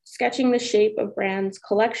 sketching the shape of Brand's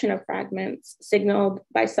collection of fragments, signaled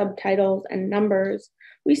by subtitles and numbers.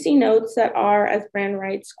 We see notes that are, as Brand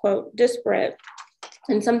writes, quote, disparate,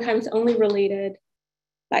 and sometimes only related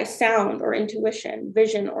by sound or intuition,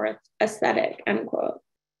 vision or aesthetic, end quote.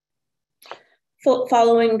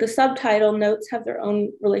 Following the subtitle, notes have their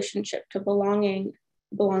own relationship to belonging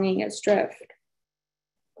as drift.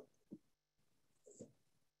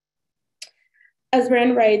 As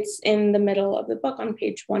Brand writes in the middle of the book on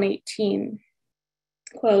page 118,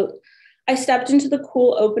 quote, I stepped into the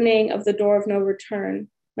cool opening of the door of no return.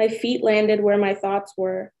 My feet landed where my thoughts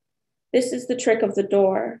were. This is the trick of the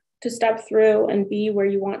door, to step through and be where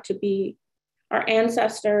you want to be. Our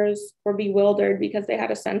ancestors were bewildered because they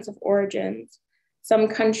had a sense of origins, some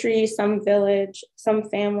country, some village, some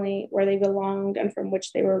family where they belonged and from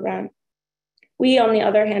which they were rent. We, on the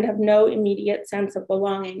other hand, have no immediate sense of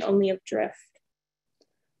belonging, only of drift.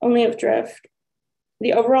 Only of drift.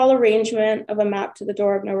 The overall arrangement of a map to the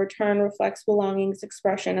door of no return reflects belonging's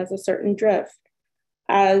expression as a certain drift,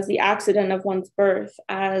 as the accident of one's birth,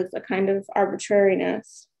 as a kind of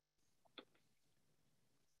arbitrariness.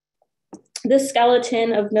 This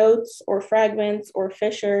skeleton of notes or fragments or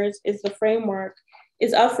fissures is a framework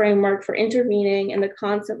for intervening in the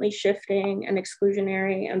constantly shifting and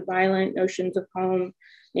exclusionary and violent notions of home,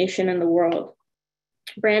 nation, and the world.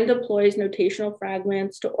 Brand deploys notational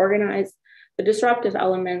fragments to organize the disruptive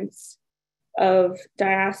elements of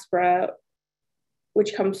diaspora,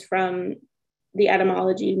 which comes from the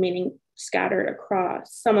etymology meaning scattered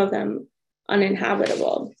across, some of them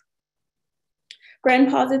uninhabitable. Brand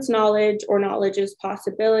posits knowledge or knowledge's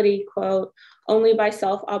possibility, quote, only by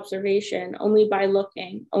self-observation, only by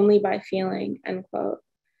looking, only by feeling, end quote.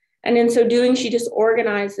 And in so doing, she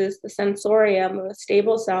disorganizes the sensorium of a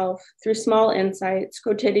stable self through small insights,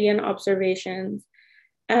 quotidian observations,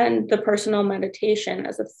 and the personal meditation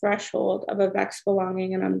as a threshold of a vexed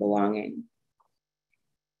belonging and unbelonging.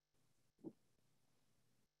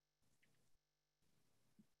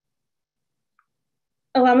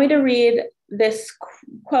 Allow me to read this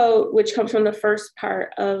quote, which comes from the first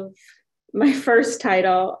part of my first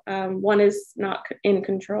title. One is not in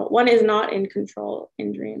control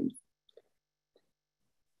in dreams.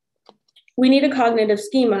 We need a cognitive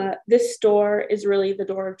schema. This door is really the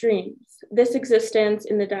door of dreams. This existence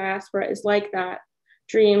in the diaspora is like that,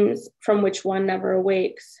 dreams from which one never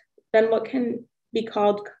awakes. Then what here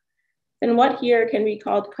can be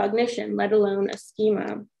called cognition, let alone a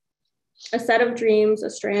schema? A set of dreams,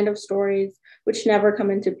 a strand of stories, which never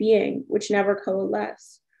come into being, which never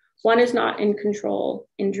coalesce. One is not in control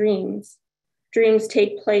in dreams. Dreams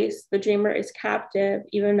take place. The dreamer is captive,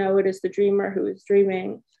 even though it is the dreamer who is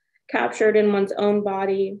dreaming, captured in one's own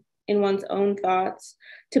body, in one's own thoughts.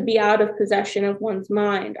 To be out of possession of one's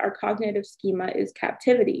mind, our cognitive schema is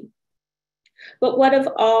captivity. But what of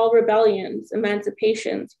all rebellions,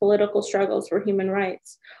 emancipations, political struggles for human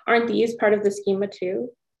rights? Aren't these part of the schema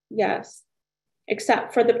too? Yes,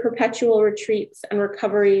 except for the perpetual retreats and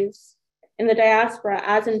recoveries. In the diaspora,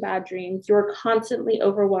 as in bad dreams, you are constantly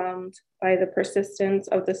overwhelmed by the persistence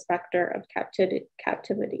of the specter of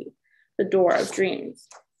captivity, the door of dreams.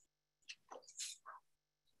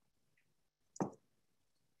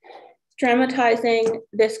 Dramatizing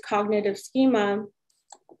this cognitive schema,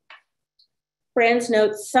 Brand's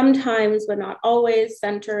notes sometimes, but not always,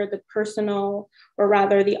 center the personal, or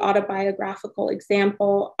rather the autobiographical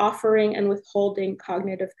example, offering and withholding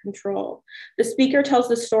cognitive control. The speaker tells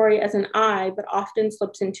the story as an I, but often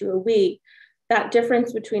slips into a we, that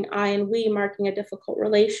difference between I and we marking a difficult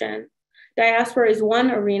relation. Diaspora is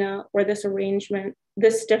one arena where this arrangement,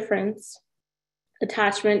 this difference,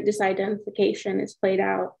 attachment, disidentification is played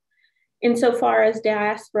out. Insofar as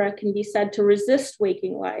diaspora can be said to resist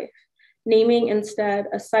waking life, naming instead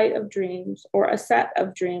a site of dreams or a set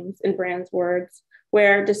of dreams, in Brand's words,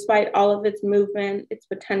 where despite all of its movement, its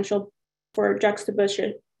potential for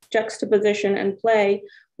juxtaposition and play,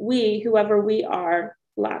 we, whoever we are,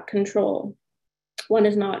 lack control. One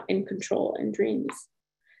is not in control in dreams.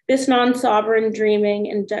 This non-sovereign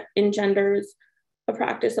dreaming engenders a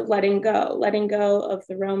practice of letting go of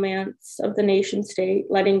the romance of the nation state,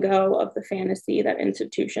 letting go of the fantasy that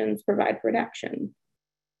institutions provide protection.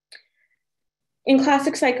 In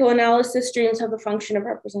classic psychoanalysis, dreams have the function of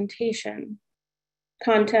representation,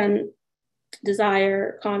 content,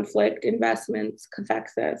 desire, conflict, investments,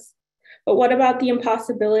 cathexis. But what about the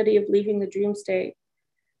impossibility of leaving the dream state,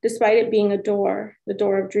 despite it being a door, the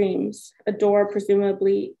door of dreams, a door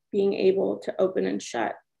presumably being able to open and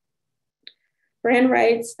shut? Brand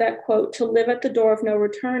writes that, quote, to live at the door of no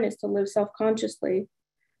return is to live self-consciously,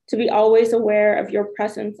 to be always aware of your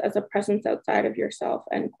presence as a presence outside of yourself,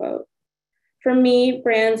 end quote. For me,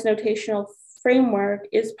 Brand's notational framework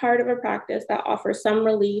is part of a practice that offers some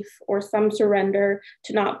relief or some surrender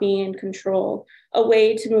to not being in control, a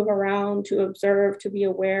way to move around, to observe, to be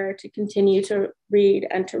aware, to continue to read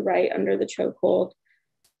and to write under the chokehold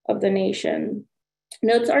of the nation.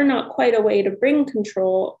 Notes are not quite a way to bring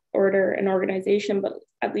control, order, and organization, but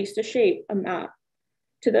at least a shape, a map,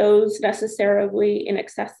 to those necessarily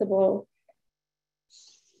inaccessible,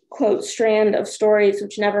 quote, strand of stories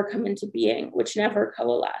which never come into being, which never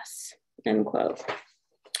coalesce, end quote.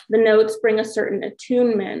 The notes bring a certain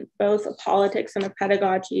attunement, both a politics and a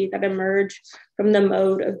pedagogy that emerge from the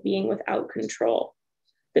mode of being without control.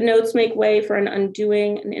 The notes make way for an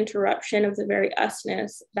undoing, an interruption of the very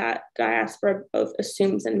usness that diaspora both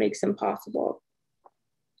assumes and makes impossible.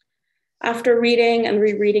 After reading and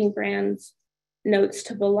rereading Brand's notes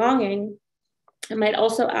to belonging, I might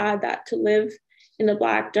also add that to live in the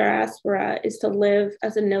Black diaspora is to live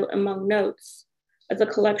as a note among notes, as a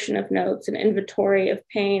collection of notes, an inventory of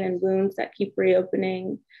pain and wounds that keep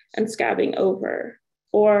reopening and scabbing over.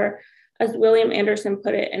 Or, as William Anderson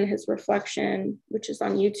put it in his reflection, which is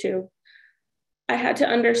on YouTube, I had to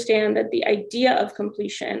understand that the idea of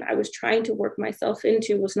completion I was trying to work myself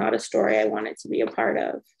into was not a story I wanted to be a part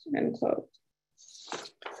of, end quote.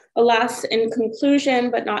 Alas, in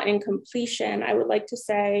conclusion, but not in completion, I would like to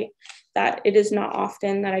say that it is not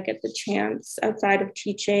often that I get the chance outside of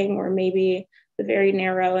teaching or maybe the very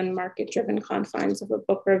narrow and market-driven confines of a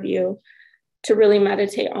book review to really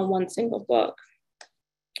meditate on one single book.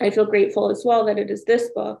 I feel grateful as well that it is this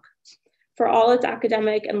book, for all its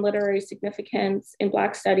academic and literary significance in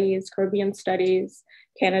Black studies, Caribbean studies,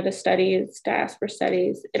 Canada studies, diaspora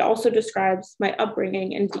studies. It also describes my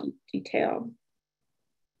upbringing in deep detail.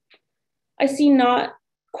 I see not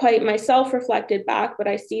quite myself reflected back, but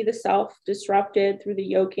I see the self disrupted through the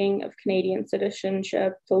yoking of Canadian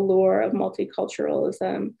citizenship, the lure of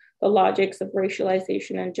multiculturalism, the logics of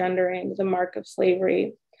racialization and gendering, the mark of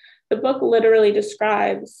slavery. The book literally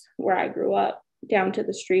describes where I grew up, down to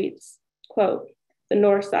the streets, quote, the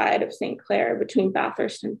north side of St. Clair between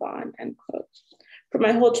Bathurst and Vaughan, end quote. For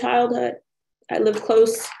my whole childhood, I lived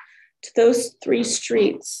close to those three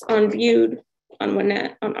streets, on Viewed, on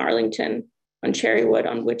Winnett, on Arlington, on Cherrywood,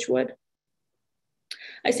 on Wychwood.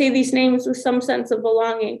 I say these names with some sense of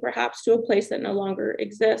belonging, perhaps to a place that no longer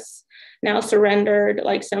exists, now surrendered,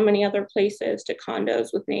 like so many other places, to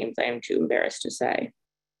condos with names I am too embarrassed to say.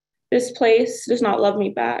 This place does not love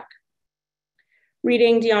me back.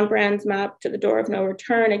 Reading Dionne Brand's map to the door of no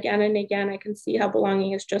return again and again, I can see how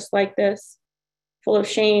belonging is just like this, full of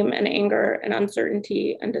shame and anger and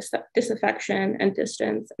uncertainty and disaffection and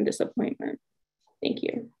distance and disappointment. Thank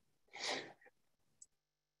you.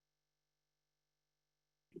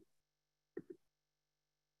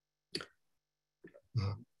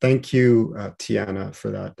 Thank you, Tiana,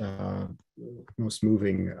 for that most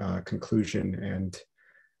moving conclusion,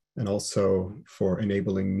 and also for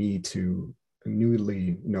enabling me to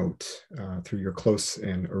newly note through your close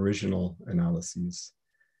and original analyses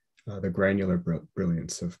the granular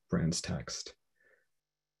brilliance of Brand's text.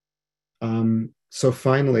 So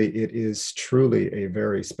finally, it is truly a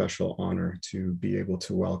very special honor to be able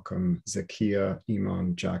to welcome Zakiyyah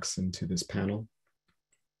Iman Jackson to this panel.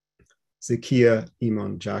 Zakiyyah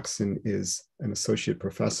Iman Jackson is an associate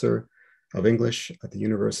professor of English at the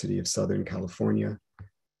University of Southern California.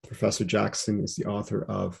 Professor Jackson is the author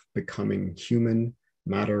of Becoming Human,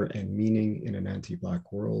 Matter and Meaning in an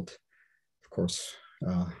Anti-Black World. Of course,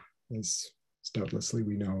 as doubtlessly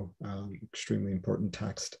we know, extremely important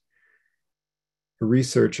text. Her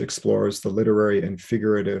research explores the literary and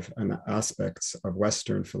figurative aspects of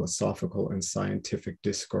Western philosophical and scientific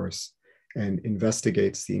discourse and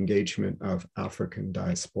investigates the engagement of African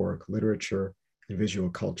diasporic literature and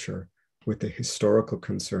visual culture with the historical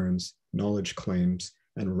concerns, knowledge claims,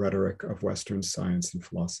 and rhetoric of Western science and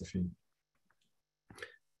philosophy.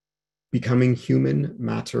 Becoming Human,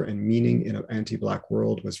 Matter and Meaning in an Anti-Black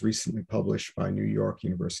World was recently published by New York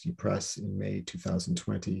University Press in May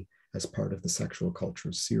 2020 as part of the Sexual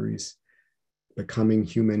Cultures series. Becoming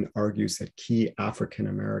Human argues that key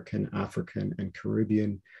African-American, African, and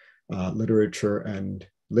Caribbean literature and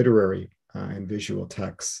literary and visual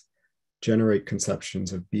texts generate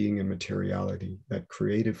conceptions of being and materiality that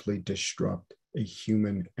creatively disrupt a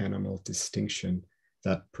human-animal distinction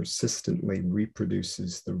that persistently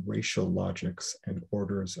reproduces the racial logics and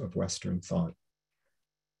orders of Western thought.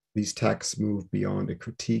 These texts move beyond a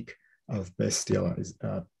critique of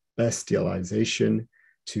bestialization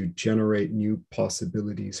to generate new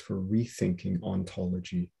possibilities for rethinking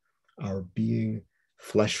ontology, our being,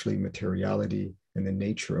 fleshly materiality, and the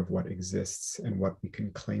nature of what exists and what we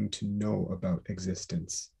can claim to know about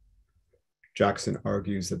existence. Jackson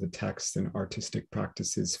argues that the texts and artistic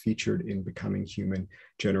practices featured in Becoming Human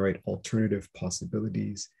generate alternative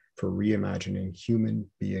possibilities for reimagining human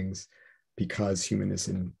beings, because human is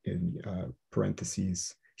in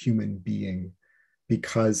parentheses, human being,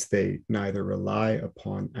 because they neither rely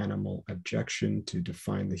upon animal abjection to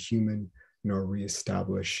define the human nor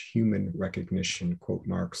reestablish human recognition, quote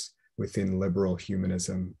marks, within liberal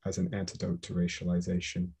humanism as an antidote to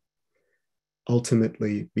racialization.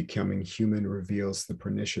 Ultimately, Becoming Human reveals the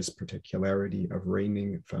pernicious particularity of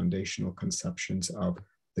reigning foundational conceptions of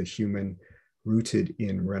the human rooted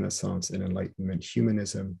in Renaissance and Enlightenment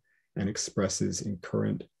humanism and expressed in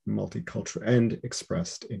current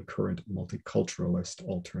multiculturalist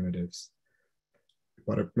alternatives.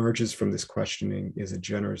 What emerges from this questioning is a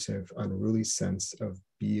generative, unruly sense of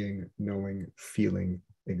being, knowing, feeling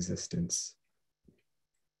existence.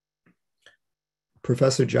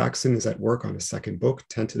 Professor Jackson is at work on a second book,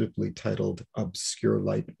 tentatively titled Obscure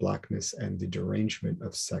Light, Blackness, and the Derangement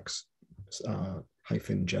of Sex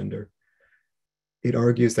Gender. It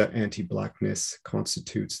argues that anti-Blackness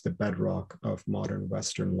constitutes the bedrock of modern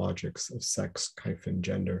Western logics of sex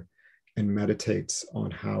gender and meditates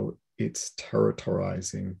on how its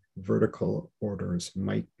territorializing vertical orders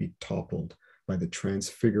might be toppled by the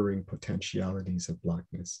transfiguring potentialities of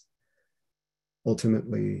Blackness.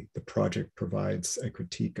 Ultimately, the project provides a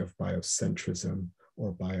critique of biocentrism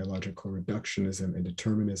or biological reductionism and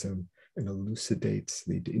determinism and elucidates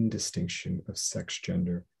the indistinction of sex,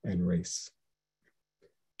 gender, and race.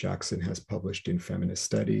 Jackson has published in Feminist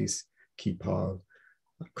Studies, KIPOV,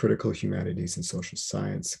 Critical Humanities and Social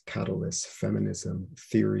Science, Catalyst, Feminism,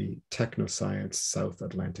 Theory, Technoscience, South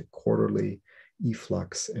Atlantic Quarterly,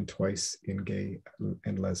 Efflux, and twice in Gay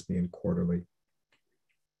and Lesbian Quarterly.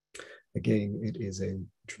 Again, it is a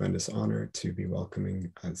tremendous honor to be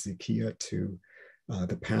welcoming Zakiyyah to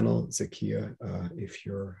the panel. Zakiyyah, if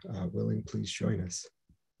you're willing, please join us.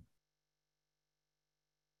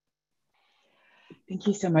 Thank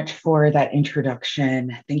you so much for that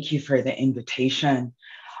introduction. Thank you for the invitation.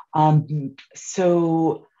 There's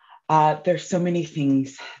so many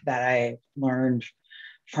things that I learned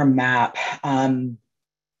from MAP.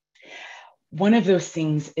 One of those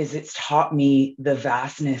things is it's taught me the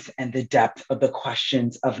vastness and the depth of the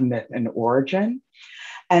questions of myth and origin.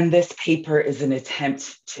 And this paper is an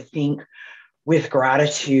attempt to think with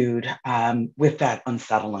gratitude with that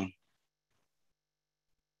unsettling.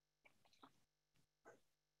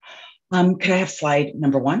 Could I have slide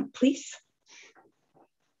number 1, please?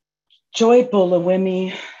 Joy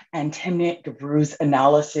Bolawemi and Timnit Gebru's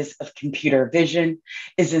analysis of computer vision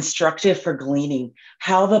is instructive for gleaning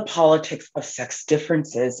how the politics of sex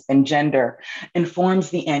differences and gender informs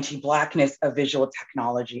the anti-Blackness of visual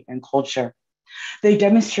technology and culture. They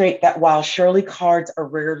demonstrate that while Shirley cards are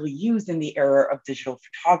rarely used in the era of digital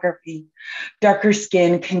photography, darker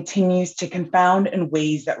skin continues to confound in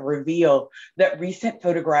ways that reveal that recent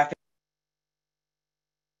photographic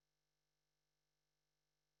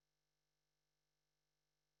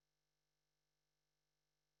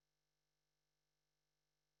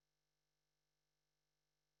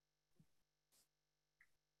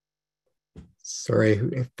Sorry,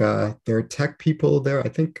 if there are tech people there, I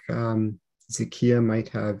think Zakiyyah might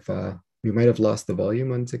have, we might have lost the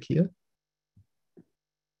volume on Zakiyyah.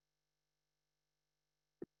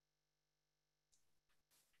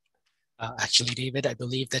 Actually, David, I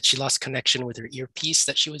believe that she lost connection with her earpiece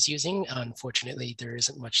that she was using. Unfortunately, there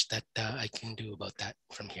isn't much that I can do about that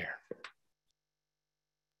from here.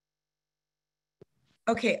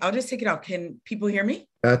 Okay, I'll just take it out. Can people hear me?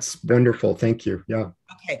 That's wonderful. Thank you. Yeah.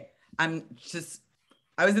 Okay, I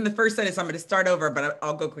was in the first sentence, so I'm going to start over, but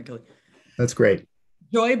I'll go quickly. That's great.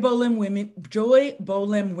 Joy Bolam-Winnie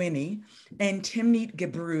and Timnit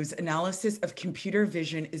Gebru's analysis of computer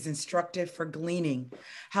vision is instructive for gleaning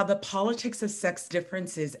how the politics of sex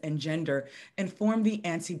differences and gender inform the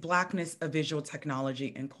anti-Blackness of visual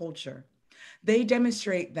technology and culture. They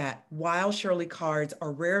demonstrate that while Shirley cards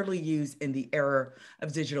are rarely used in the era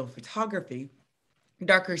of digital photography,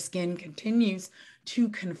 darker skin continues to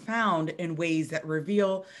confound in ways that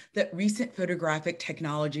reveal that recent photographic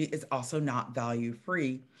technology is also not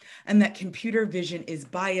value-free, and that computer vision is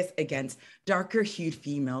biased against darker-hued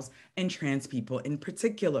females and trans people in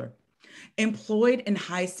particular. Employed in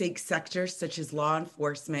high-stakes sectors such as law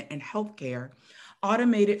enforcement and healthcare,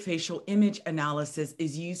 automated facial image analysis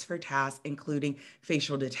is used for tasks including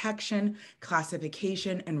facial detection,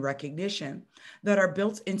 classification, and recognition that are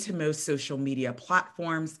built into most social media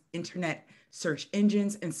platforms, internet search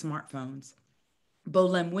engines, and smartphones.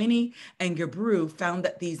 Bolam-Winnie and Gebru found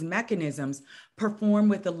that these mechanisms perform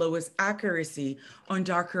with the lowest accuracy on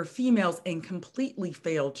darker females and completely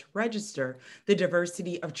fail to register the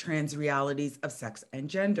diversity of trans realities of sex and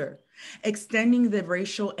gender. Extending the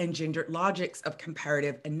racial and gendered logics of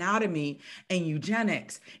comparative anatomy and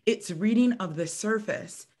eugenics, its reading of the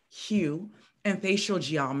surface, hue, and facial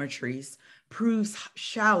geometries proves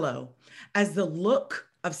shallow, as the look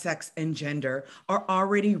of sex and gender are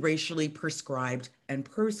already racially prescribed and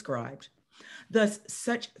proscribed. Thus,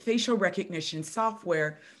 such facial recognition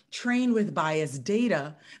software trained with biased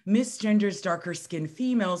data misgenders darker skinned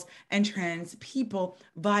females and trans people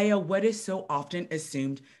via what is so often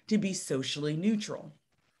assumed to be socially neutral,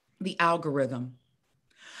 the algorithm.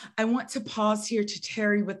 I want to pause here to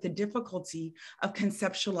tarry with the difficulty of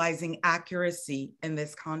conceptualizing accuracy in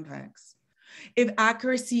this context. If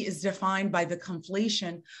accuracy is defined by the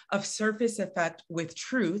conflation of surface effect with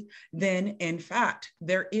truth, then in fact,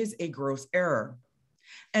 there is a gross error.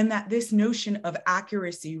 And that this notion of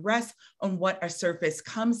accuracy rests on what a surface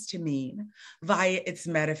comes to mean via its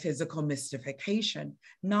metaphysical mystification,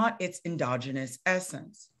 not its endogenous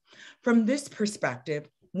essence. From this perspective,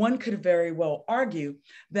 one could very well argue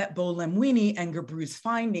that Bolam-Winnie and Gebru's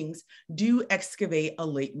findings do excavate a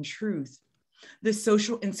latent truth. The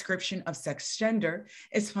social inscription of sex gender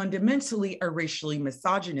is fundamentally a racially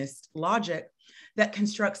misogynist logic that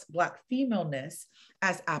constructs Black femaleness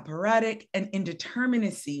as apparatic and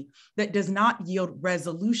indeterminacy that does not yield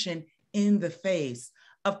resolution in the face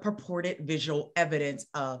of purported visual evidence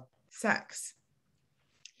of sex.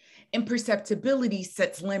 Imperceptibility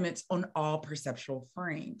sets limits on all perceptual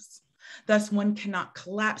frames. Thus, one cannot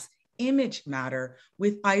collapse image matter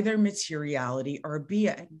with either materiality or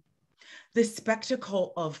being. The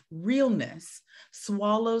spectacle of realness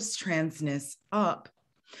swallows transness up.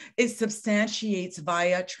 It substantiates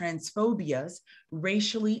via transphobia's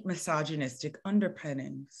racially misogynistic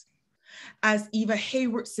underpinnings. As Eva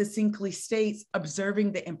Hayward succinctly states,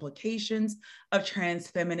 observing the implications of trans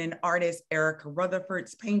feminine artist Erica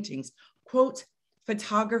Rutherford's paintings, quote,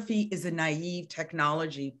 "Photography is a naive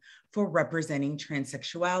technology for representing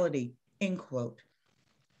transsexuality," end quote.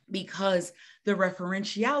 Because the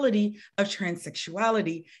referentiality of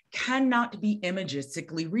transsexuality cannot be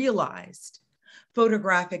imagistically realized.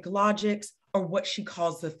 Photographic logics, or what she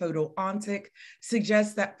calls the photoontic,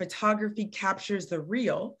 suggests that photography captures the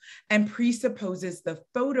real and presupposes the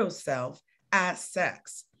photo self as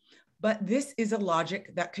sex. But this is a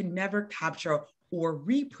logic that could never capture or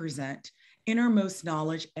represent innermost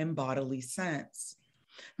knowledge and bodily sense.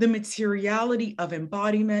 The materiality of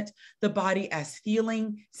embodiment, the body as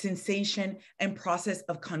feeling, sensation, and process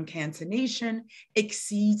of concatenation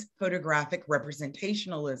exceeds photographic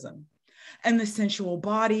representationalism, and the sensual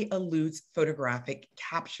body eludes photographic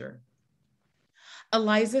capture.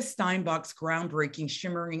 Eliza Steinbach's groundbreaking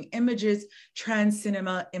shimmering images, trans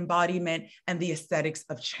cinema embodiment, and the aesthetics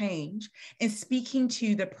of change, in speaking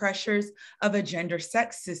to the pressures of a gender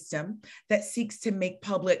sex system that seeks to make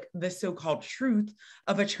public the so-called truth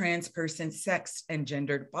of a trans person's sex and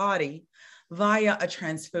gendered body via a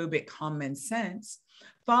transphobic common sense,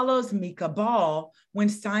 follows Mika Ball when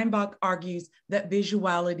Steinbach argues that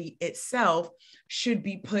visuality itself should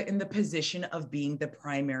be put in the position of being the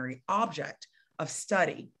primary object of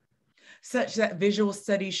study, such that visual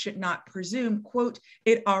studies should not presume, quote,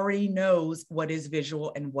 it already knows what is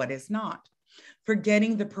visual and what is not,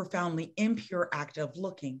 forgetting the profoundly impure act of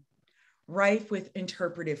looking, rife with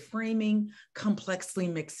interpretive framing, complexly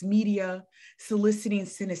mixed media, soliciting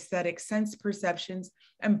synesthetic sense perceptions,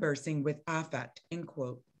 and bursting with affect, end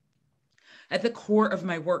quote. At the core of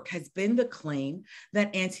my work has been the claim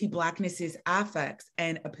that anti-Blackness's affects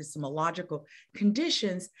and epistemological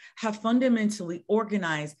conditions have fundamentally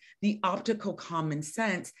organized the optical common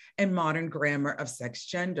sense and modern grammar of sex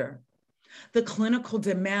gender. The clinical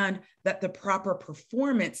demand that the proper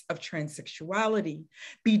performance of transsexuality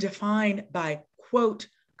be defined by, quote,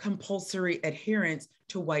 compulsory adherence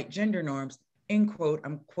to white gender norms, end quote,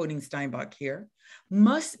 I'm quoting Steinbach here,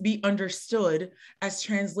 must be understood as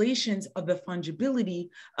translations of the fungibility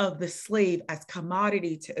of the slave as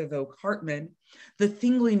commodity, to evoke Hartman, the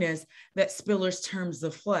thingliness that Spiller's terms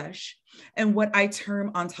the flesh, and what I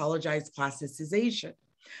term ontologized plasticization,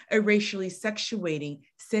 a racially sexuating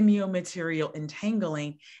semiomaterial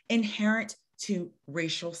entangling inherent to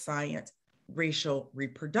racial science, racial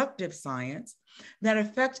reproductive science, that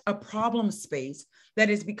affect a problem space that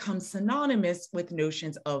has become synonymous with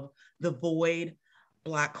notions of the void,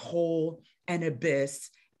 Black hole, and abyss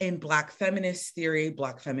in Black feminist theory,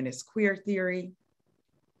 Black feminist queer theory.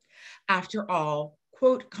 After all,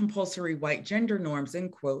 quote, compulsory white gender norms,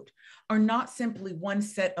 end quote, are not simply one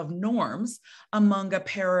set of norms among a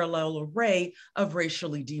parallel array of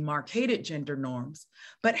racially demarcated gender norms,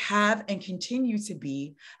 but have and continue to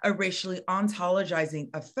be a racially ontologizing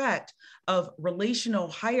effect of relational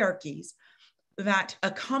hierarchies that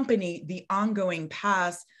accompany the ongoing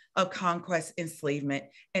paths of conquest, enslavement,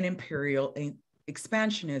 and imperial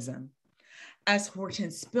expansionism. As Horton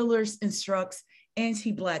Spillers instructs,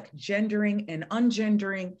 anti-Black gendering and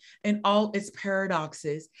ungendering in all its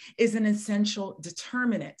paradoxes is an essential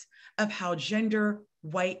determinant of how gender,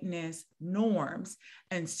 whiteness norms,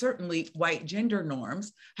 and certainly white gender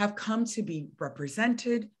norms, have come to be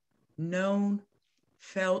represented, known,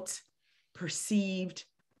 felt, perceived,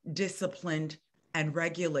 disciplined, and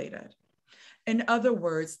regulated. In other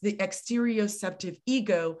words, the exterioceptive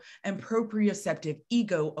ego and proprioceptive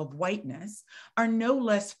ego of whiteness are no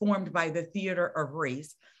less formed by the theater of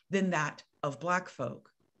race than that of Black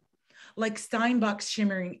folk. Like Steinbach's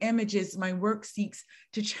shimmering images, my work seeks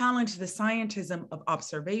to challenge the scientism of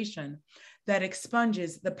observation that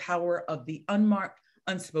expunges the power of the unmarked,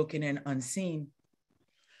 unspoken, and unseen.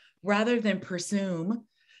 Rather than presume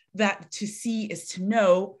that to see is to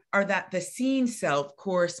know, or that the seen self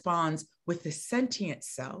corresponds with the sentient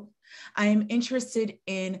self, I am interested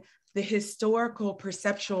in the historical,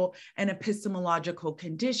 perceptual, and epistemological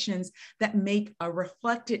conditions that make a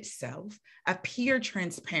reflected self appear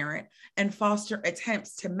transparent and foster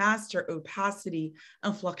attempts to master opacity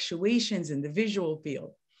and fluctuations in the visual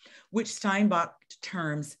field, which Steinbach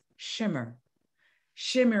terms shimmer.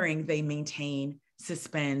 Shimmering, they maintain,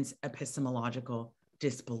 suspends epistemological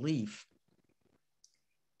disbelief.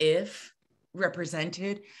 If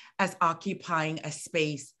represented as occupying a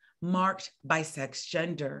space marked by sex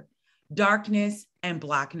gender, darkness and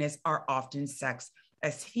Blackness are often sexed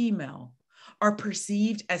as female, are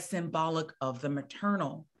perceived as symbolic of the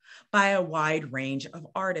maternal by a wide range of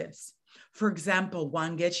artists. For example,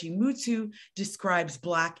 Wangechi Mutu describes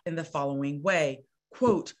Black in the following way,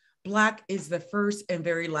 quote, Black is the first and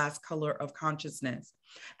very last color of consciousness.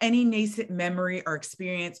 Any nascent memory or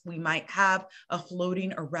experience we might have of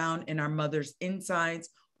floating around in our mother's insides,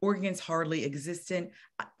 organs hardly existent,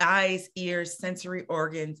 eyes, ears, sensory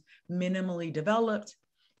organs minimally developed,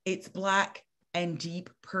 it's Black and deep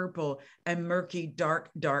purple and murky,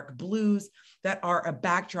 dark blues that are a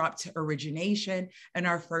backdrop to origination and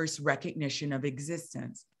our first recognition of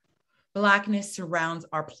existence. Blackness surrounds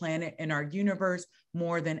our planet and our universe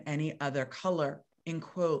more than any other color, end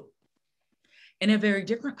quote. In a very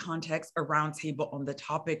different context, a roundtable on the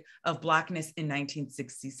topic of Blackness in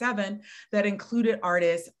 1967 that included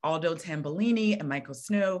artists Aldo Tambellini and Michael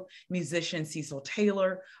Snow, musician Cecil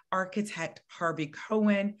Taylor, architect Harvey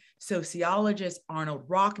Cohen, sociologist Arnold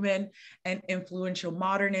Rockman, and influential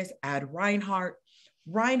modernist Ad Reinhardt.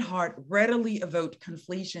 Reinhardt readily evoked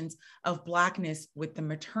conflations of Blackness with the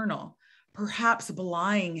maternal, perhaps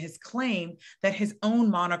belying his claim that his own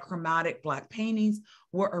monochromatic Black paintings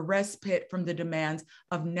were a respite from the demands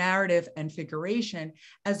of narrative and figuration,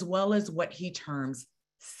 as well as what he terms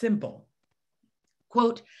symbol.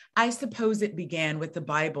 Quote, I suppose it began with the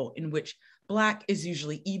Bible, in which Black is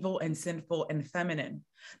usually evil and sinful and feminine.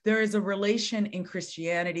 There is a relation in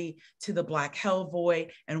Christianity to the Black hell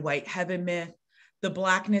void and white heaven myth. the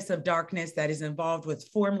Blackness of darkness that is involved with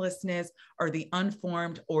formlessness or the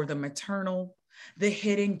unformed or the maternal, the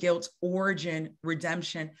hidden guilt, origin,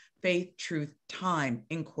 redemption, faith, truth, time,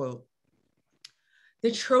 end quote.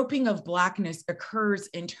 The troping of Blackness occurs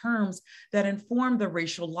in terms that inform the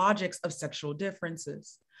racial logics of sexual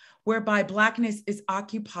differences, whereby Blackness is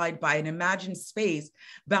occupied by an imagined space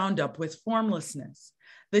bound up with formlessness.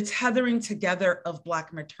 The tethering together of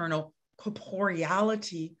Black maternal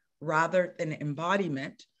corporeality rather than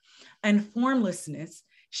embodiment and formlessness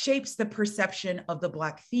shapes the perception of the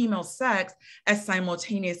Black female sex as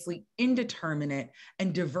simultaneously indeterminate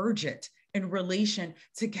and divergent in relation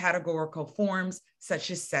to categorical forms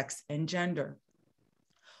such as sex and gender.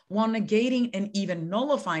 While negating and even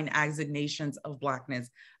nullifying assignations of Blackness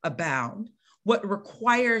abound, what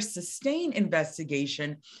requires sustained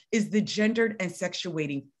investigation is the gendered and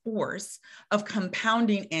sexuating force of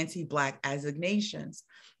compounding anti-Black assignations,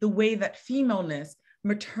 the way that femaleness,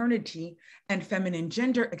 maternity, and feminine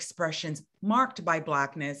gender expressions marked by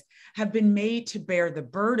Blackness have been made to bear the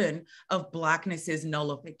burden of Blackness's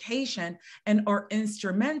nullification and are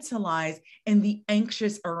instrumentalized in the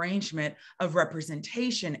anxious arrangement of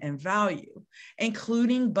representation and value,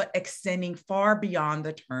 including but extending far beyond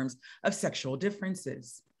the terms of sexual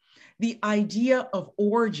differences. The idea of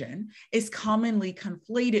origin is commonly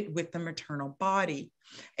conflated with the maternal body,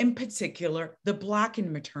 in particular, the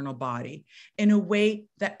Blackened maternal body, in a way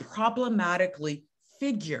that problematically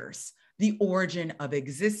figures the origin of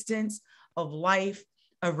existence, of life,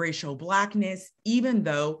 of racial Blackness, even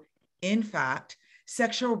though, in fact,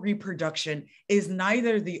 sexual reproduction is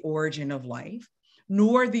neither the origin of life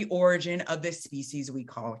nor the origin of the species we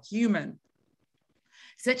call human.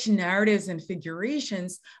 Such narratives and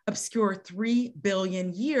figurations obscure 3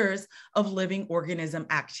 billion years of living organism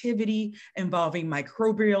activity involving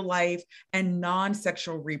microbial life and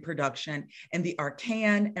non-sexual reproduction in the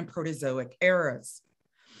Archean and Proterozoic eras.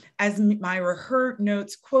 As Myra Hurd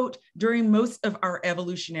notes, quote, during most of our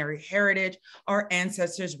evolutionary heritage, our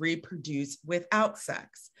ancestors reproduced without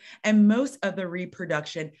sex, and most of the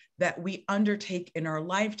reproduction that we undertake in our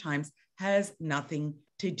lifetimes has nothing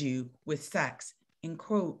to do with sex. End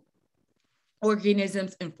quote.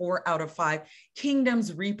 Organisms in 4 out of 5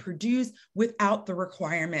 kingdoms reproduce without the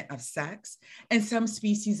requirement of sex, and some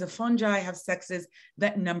species of fungi have sexes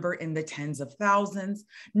that number in the tens of thousands,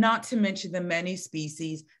 not to mention the many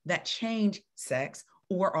species that change sex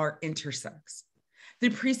or are intersex.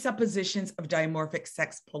 The presuppositions of dimorphic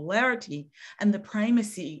sex polarity and the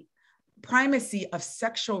primacy of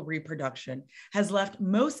sexual reproduction has left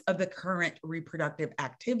most of the current reproductive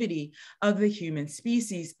activity of the human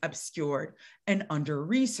species obscured and under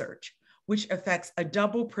research, which affects a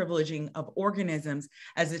double privileging of organisms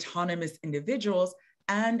as autonomous individuals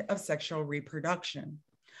and of sexual reproduction.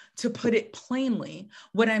 To put it plainly,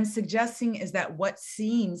 what I'm suggesting is that what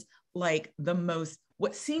seems like the most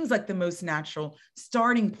natural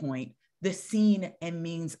starting point, the scene and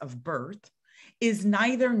means of birth, is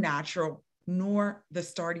neither natural nor the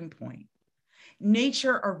starting point.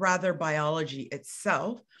 Nature, or rather biology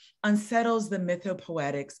itself, unsettles the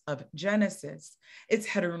mythopoetics of Genesis, its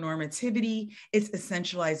heteronormativity, its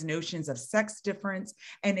essentialized notions of sex difference,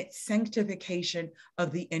 and its sanctification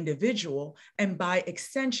of the individual, and by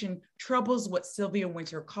extension, troubles what Sylvia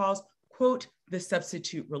Wynter calls, quote, the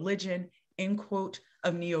substitute religion, end quote,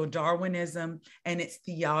 of neo-Darwinism and its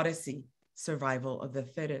theodicy, survival of the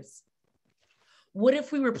fittest. What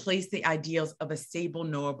if we replace the ideals of a stable,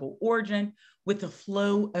 knowable origin with the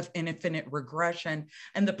flow of infinite regression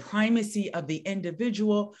and the primacy of the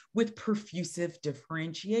individual with perfusive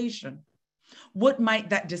differentiation? What might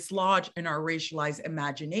that dislodge in our racialized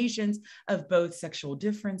imaginations of both sexual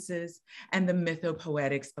differences and the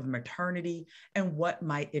mythopoetics of maternity, and what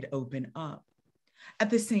might it open up? At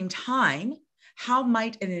the same time, how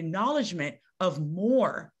might an acknowledgement of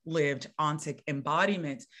more lived ontic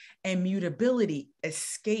embodiments and mutability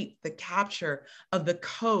escape the capture of the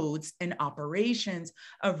codes and operations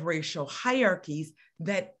of racial hierarchies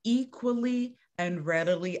that equally and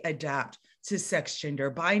readily adapt to sex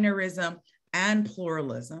gender binarism and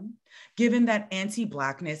pluralism, given that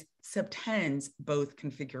anti-Blackness subtends both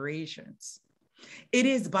configurations? It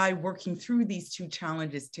is by working through these two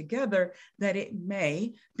challenges together that it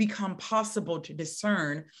may become possible to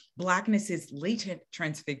discern Blackness's latent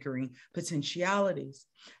transfiguring potentialities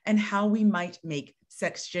and how we might make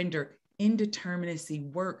sex gender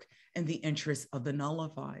indeterminacy work in the interest of the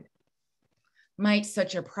nullified. Might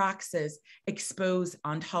such a praxis expose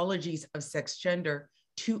ontologies of sex gender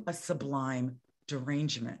to a sublime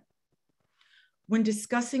derangement? When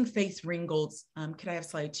discussing Faith Ringgold's, could I have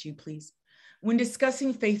slide 2, please? When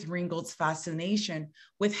discussing Faith Ringgold's fascination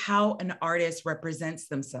with how an artist represents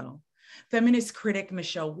themselves, feminist critic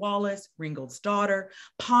Michelle Wallace, Ringgold's daughter,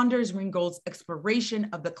 ponders Ringgold's exploration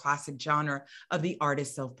of the classic genre of the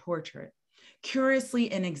artist's self-portrait.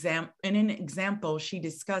 Curiously, in an example, she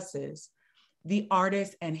discusses the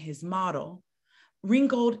artist and his model.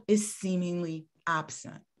 Ringgold is seemingly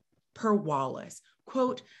absent. Per Wallace,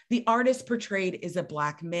 quote, the artist portrayed is a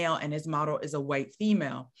Black male and his model is a white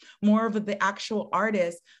female. Moreover, the actual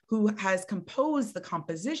artist who has composed the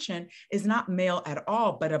composition is not male at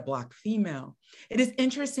all, but a Black female. It is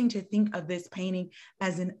interesting to think of this painting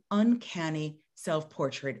as an uncanny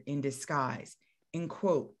self-portrait in disguise, end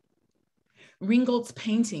quote. Ringgold's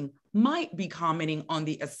painting might be commenting on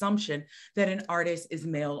the assumption that an artist is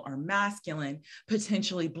male or masculine,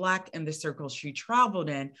 potentially Black in the circles she traveled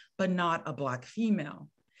in, but not a Black female.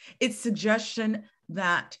 Its suggestion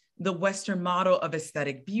that the Western model of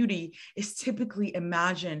aesthetic beauty is typically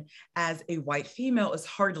imagined as a white female is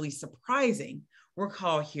hardly surprising.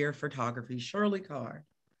 Recall here photography, Shirley Carr.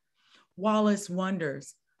 Wallace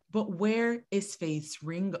wonders, but where is Faith's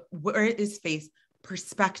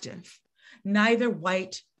perspective? Neither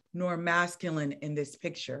white nor masculine in this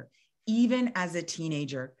picture. Even as a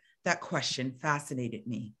teenager, that question fascinated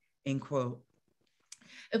me, end quote.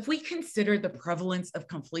 If we consider the prevalence of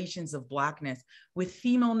conflations of Blackness with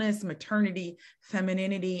femaleness, maternity,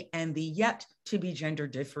 femininity, and the yet to be gender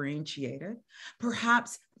differentiated,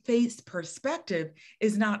 perhaps Faith's perspective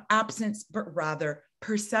is not absence, but rather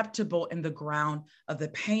perceptible in the ground of the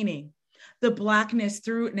painting. The Blackness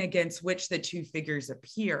through and against which the two figures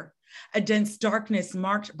appear, a dense darkness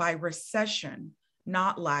marked by recession,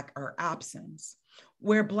 not lack or absence,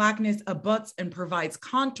 where Blackness abuts and provides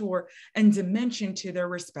contour and dimension to their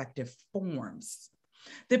respective forms.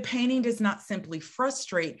 The painting does not simply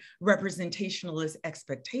frustrate representationalist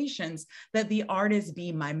expectations that the artist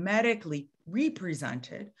be mimetically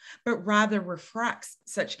represented, but rather refracts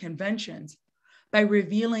such conventions by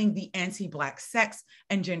revealing the anti-Black sex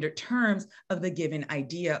and gender terms of the given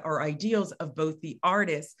idea or ideals of both the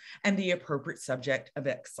artist and the appropriate subject of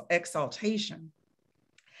exaltation.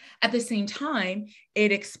 At the same time,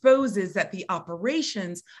 it exposes that the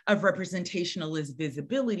operations of representationalist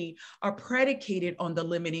visibility are predicated on the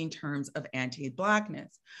limiting terms of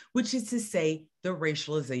anti-Blackness, which is to say, the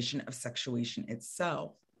racialization of sexuation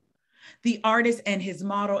itself. The artist and his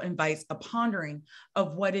model invites a pondering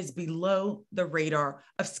of what is below the radar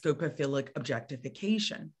of scopophilic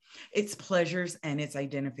objectification, its pleasures and its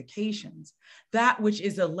identifications, that which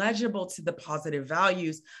is illegible to the positive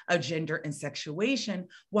values of gender and sexuation,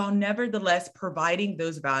 while nevertheless providing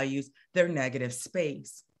those values their negative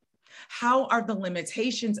space. How are the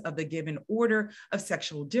limitations of the given order of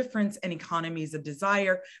sexual difference and economies of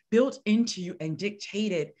desire built into and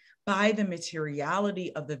dictated by the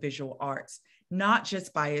materiality of the visual arts, not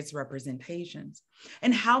just by its representations?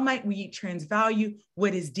 And how might we transvalue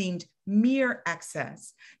what is deemed mere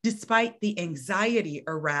excess, despite the anxiety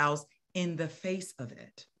aroused in the face of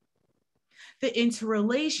it? The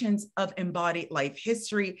interrelations of embodied life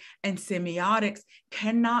history and semiotics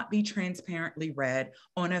cannot be transparently read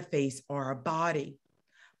on a face or a body.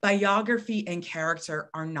 Biography and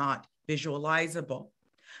character are not visualizable,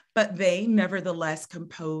 but they nevertheless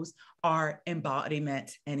compose our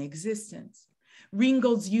embodiment and existence.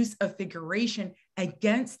 Ringgold's use of figuration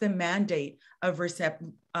against the mandate of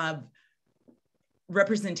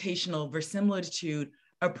representational verisimilitude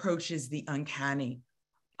approaches the uncanny.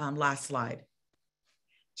 Last slide.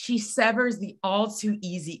 She severs the all too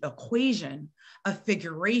easy equation of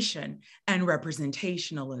figuration and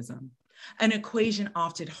representationalism, an equation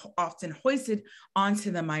often hoisted onto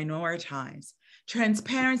the minoritized.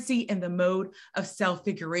 Transparency in the mode of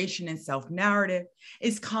self-figuration and self-narrative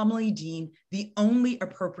is commonly deemed the only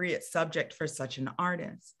appropriate subject for such an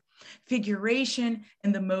artist. Figuration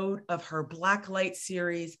in the mode of her Blacklight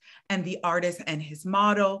series and the artist and his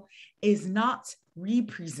model is not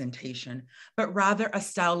representation, but rather a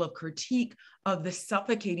style of critique of the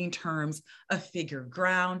suffocating terms of figure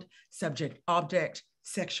ground, subject object,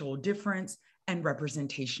 sexual difference, and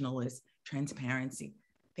representationalist transparency.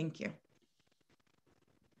 Thank you.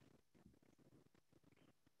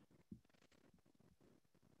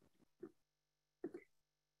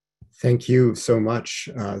 Thank you so much,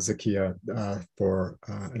 Zakiyyah, for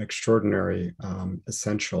an extraordinary,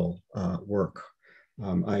 essential work.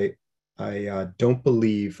 I don't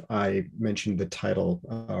believe I mentioned the title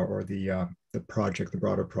or the project, the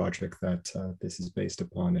broader project that this is based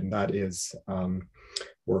upon, and that is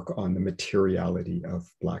work on the materiality of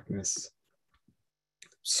Blackness.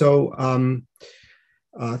 So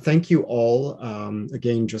Thank you all.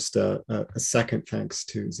 Again, just a second thanks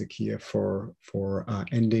to Zakiyyah for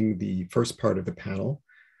ending the first part of the panel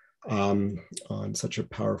on such a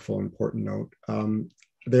powerful, important note.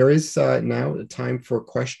 There is now time for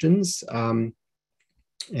questions. And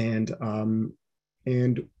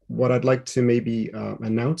what I'd like to maybe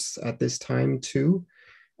announce at this time too,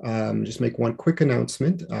 just make one quick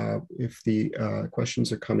announcement if the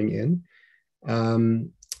questions are coming in.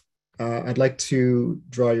 I'd like to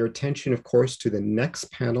draw your attention, of course, to the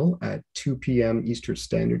next panel at 2 p.m. Eastern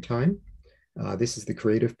Standard Time. This is the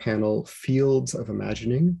creative panel, Fields of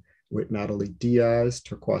Imagining, with Natalie Diaz,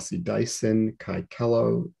 Turquoise Dyson, Kai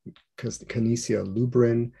Kello, Kanesia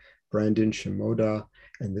Lubrin, Brandon Shimoda,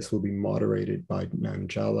 and this will be moderated by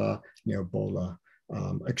Nanjala Neobola.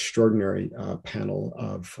 Extraordinary panel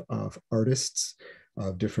of artists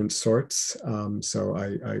of different sorts. So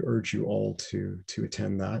I urge you all to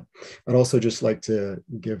attend that. I'd also just like to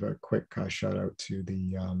give a quick shout out to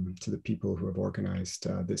the people who have organized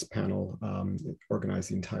this panel,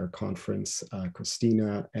 organized the entire conference,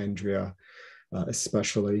 Christina, Andrea,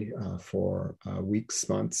 especially for weeks,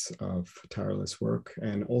 months of tireless work,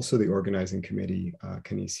 and also the organizing committee,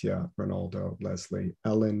 Kanesia, Ronaldo, Leslie,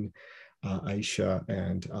 Ellen, Aisha,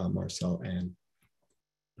 and Marcel Ann.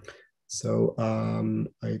 So I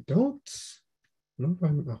hope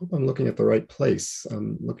I'm looking at the right place.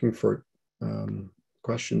 I'm looking for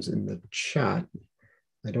questions in the chat.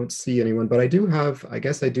 I don't see anyone, but I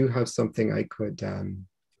guess I do have something I could,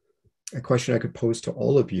 a question I could pose to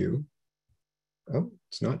all of you. Oh,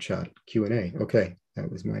 it's not chat, Q&A. Okay,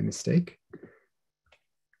 that was my mistake.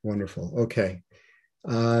 Wonderful, okay.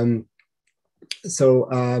 Maybe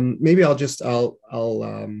I'll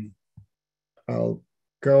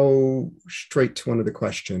go straight to one of the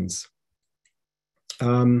questions.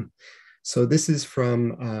 So this is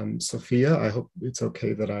from Sophia. I hope it's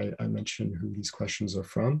okay that I mention who these questions are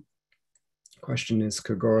from. Question is,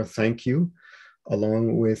 K'eguro, thank you.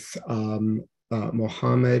 Along with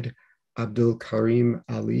Mohammed Abdul Karim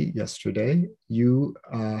Ali yesterday, you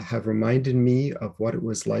have reminded me of what it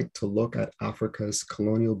was like to look at Africa's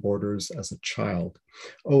colonial borders as a child.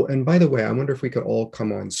 Oh, and by the way, I wonder if we could all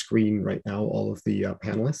come on screen right now, all of the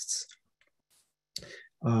panelists.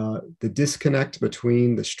 The disconnect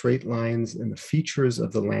between the straight lines and the features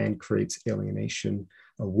of the land creates alienation,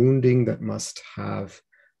 a wounding that must have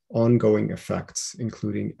ongoing effects,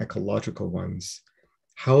 including ecological ones.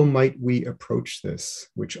 How might we approach this?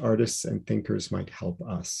 Which artists and thinkers might help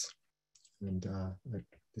us? And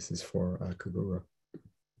this is for K'eguro.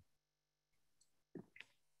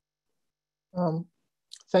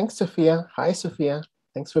 Thanks, Sophia. Hi, Sophia.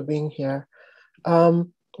 Thanks for being here.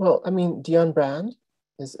 Well, I mean, Dionne Brand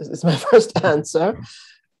is my first answer.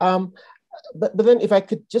 But then if I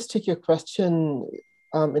could just take your question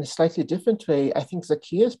in a slightly different way, I think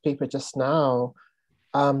Zakiyyah's paper just now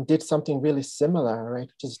did something really similar,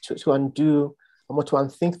 right? Just to undo or to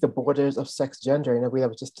unthink the borders of sex gender in a way that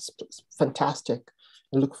was just fantastic.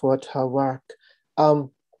 I look forward to her work. And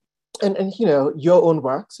you know, your own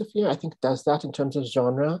work, Sophia, I think does that in terms of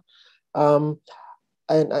genre. And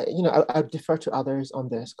you know, I defer to others on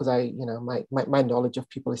this because my knowledge of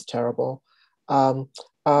people is terrible. Yvonne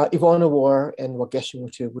Awar and Wageshi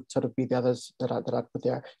Mutu would sort of be the others that I'd put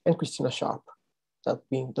there, and Christina Sharp.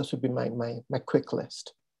 Those would be my quick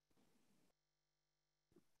list.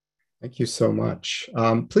 Thank you so much.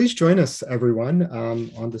 Please join us, everyone,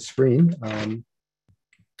 on the screen.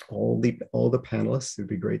 All the panelists. It'd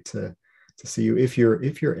be great to see you if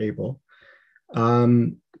you're able.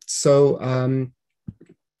 I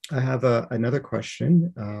have another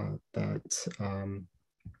question that I'd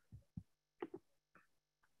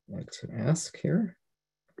like to ask here.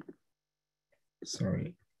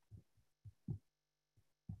 Sorry.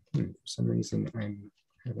 For some reason, I'm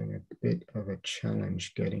having a bit of a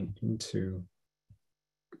challenge getting into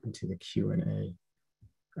the Q&A.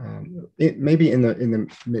 Maybe in the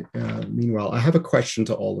meanwhile, I have a question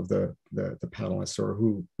to all of the panelists, or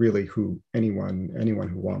anyone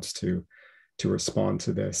who wants to respond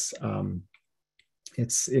to this.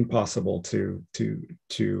 It's impossible to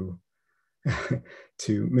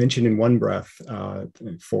mention in one breath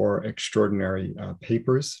 4 extraordinary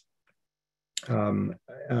papers.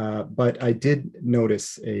 But I did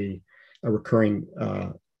notice a recurring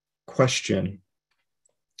question,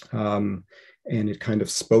 and it kind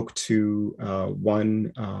of spoke to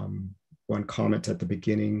one comment at the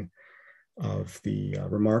beginning of the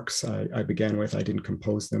remarks I began with. I didn't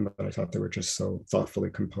compose them, but I thought they were just so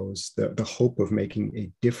thoughtfully composed. The hope of making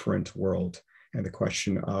a different world, and the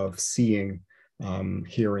question of seeing,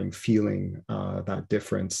 hearing, feeling that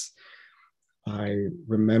difference. I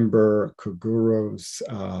remember K'eguro's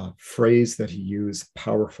phrase that he used,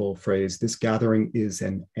 powerful phrase, this gathering is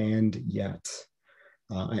an and yet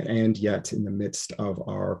in the midst of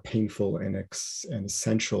our painful and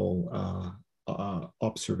essential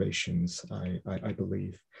observations, I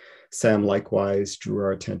believe. Sam likewise drew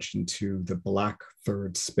our attention to the Black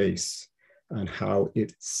third space and how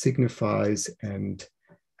it signifies and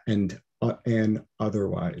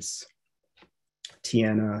otherwise.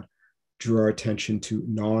 Tiana drew our attention to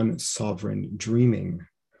non-sovereign dreaming.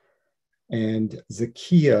 And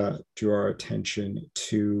Zakiyyah drew our attention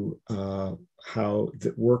to how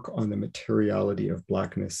the work on the materiality of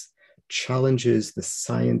Blackness challenges the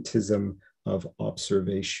scientism of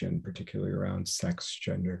observation, particularly around sex,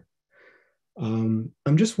 gender. I'm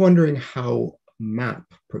just wondering how MAP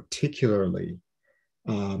particularly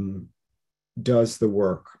does the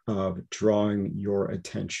work of drawing your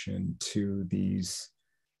attention to these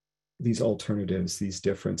alternatives, these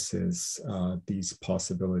differences, these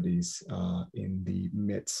possibilities in the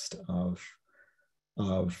midst of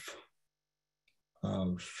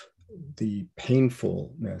the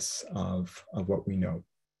painfulness of what we know.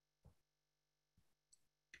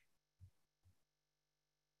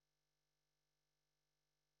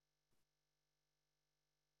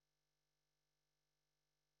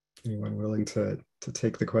 Anyone willing to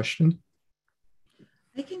take the question?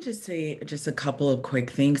 I can just say just a couple of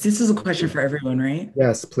quick things. This is a question for everyone, right?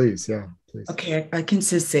 Yes, please. Yeah, please. Okay, I can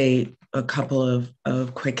just say a couple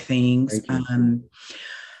of quick things. Thank you.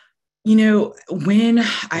 You know, when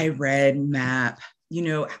I read MAP, you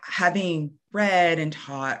know, having read and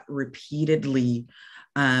taught repeatedly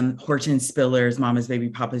Horton Spiller's Mama's Baby,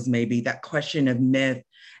 Papa's Maybe, that question of myth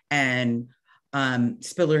and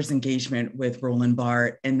Spiller's engagement with Roland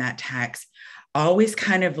Barthes in that text always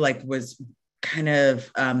kind of like was kind of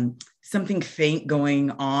something faint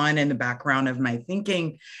going on in the background of my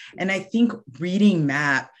thinking. And I think reading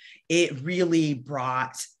MAP, it really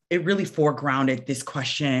foregrounded this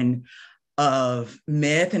question of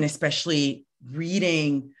myth, and especially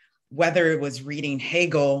reading, whether it was reading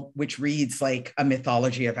Hegel, which reads like a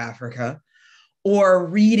mythology of Africa, or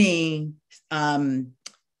reading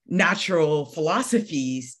natural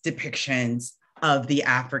philosophy's depictions of the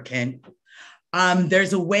African.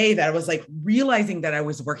 There's a way that I was like realizing that I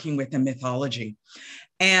was working with a mythology.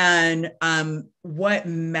 And what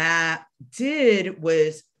MAP did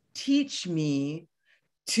was teach me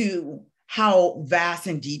to how vast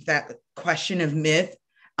and deep that question of myth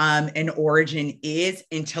and origin is,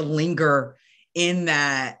 and to linger in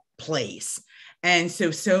that place. And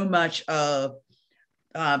so much of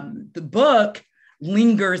the book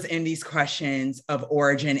lingers in these questions of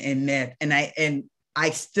origin and myth. And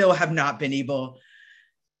I still have not been able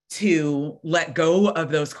to let go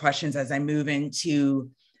of those questions as I move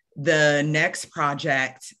into the next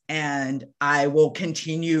project. And I will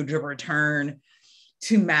continue to return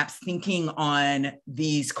to MAP's thinking on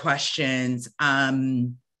these questions,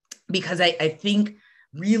 because I think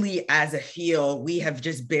really as a field, we have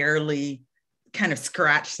just barely kind of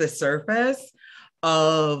scratched the surface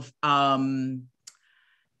of how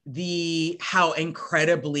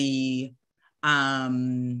incredibly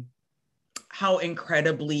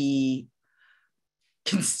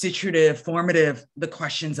constitutive, formative the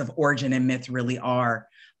questions of origin and myth really are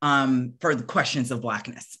for the questions of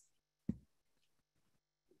Blackness.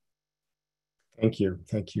 Thank you.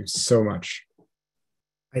 Thank you so much.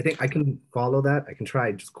 I think I can follow that. I can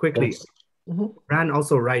try just quickly. Yes. Mm-hmm. Brand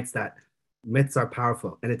also writes that myths are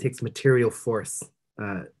powerful and it takes material force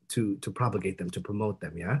to propagate them, to promote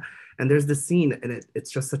them, yeah? And there's this scene, and it's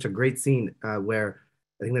just such a great scene where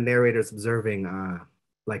I think the narrator is observing I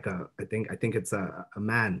think it's a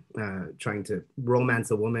man trying to romance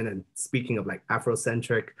a woman and speaking of like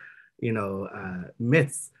Afrocentric,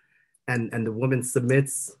 myths, and the woman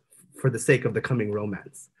submits for the sake of the coming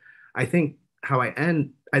romance. I think how I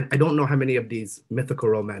end, I don't know how many of these mythical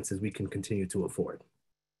romances we can continue to afford.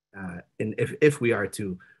 And if we are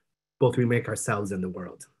to both remake ourselves and the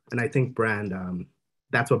world. And I think Brand,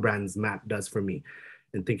 that's what Brand's MAP does for me,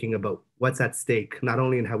 in thinking about what's at stake, not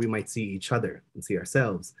only in how we might see each other and see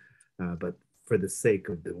ourselves, but for the sake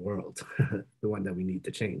of the world, the one that we need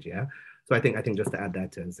to change, yeah? So I think just to add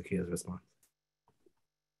that to Zakiyyah's response.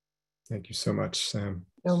 Thank you so much, Sam.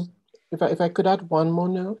 If I could add one more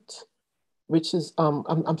note, which is,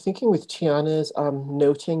 I'm thinking with Tiana's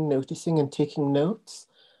noticing and taking notes,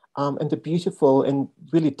 and the beautiful and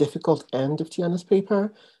really difficult end of Tiana's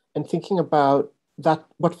paper, and thinking about that,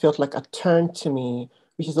 what felt like a turn to me,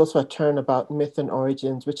 which is also a turn about myth and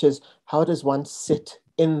origins, which is how does one sit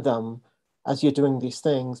in them as you're doing these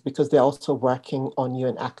things, because they're also working on you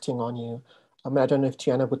and acting on you. I mean, I don't know if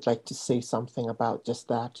Tiana would like to say something about just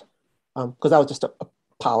that, because that was just a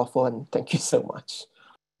powerful, and thank you so much.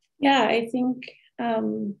 Yeah, I think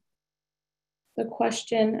the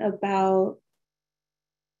question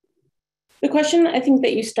I think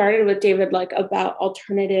that you started with, David, like about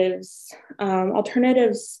alternatives.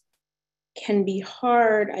 Alternatives can be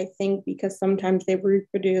hard, I think, because sometimes they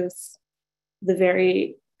reproduce the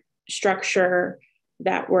very structure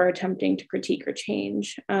that we're attempting to critique or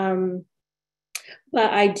change.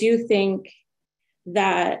 But I do think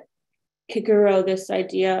that K'eguro, this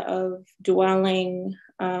idea of dwelling,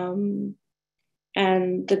 and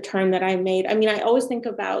the turn that I made. I mean, I always think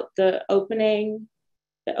about the opening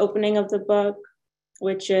of the book,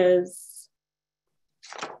 which is,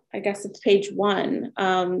 I guess it's page 1.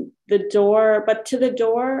 The door, but to the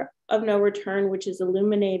door of no return, which is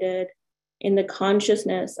illuminated in the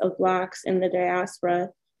consciousness of Blacks in the diaspora,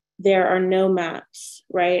 there are no maps,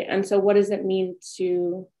 right? And so what does it mean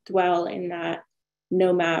to dwell in that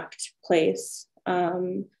no mapped place?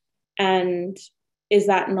 And is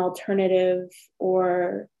that an alternative,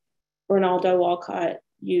 or Ronaldo Walcott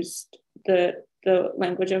used the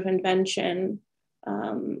language of invention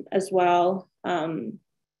as well. And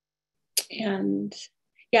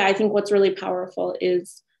yeah, I think what's really powerful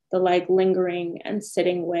is the like lingering and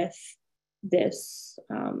sitting with this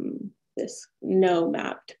this no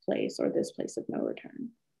mapped place, or this place of no return.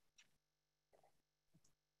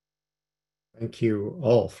 Thank you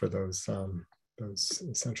all for those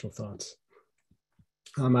essential thoughts.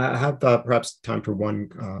 I have perhaps time for one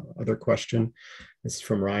other question. This is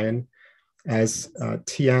from Ryan. As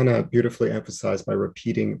Tiana beautifully emphasized by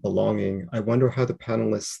repeating belonging, I wonder how the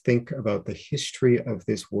panelists think about the history of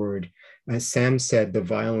this word. As Sam said, the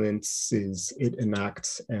violences it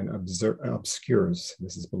enacts and obscures,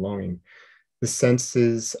 this is belonging, the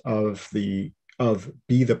senses of be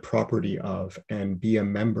the property of and be a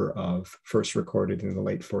member of, first recorded in the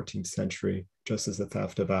late 14th century, just as the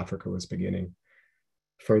theft of Africa was beginning.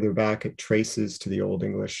 Further back, it traces to the Old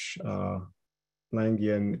English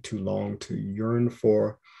Langian, to long, to yearn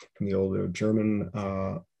for, from the older German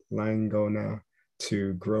langona,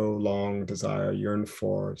 to grow, long, desire, yearn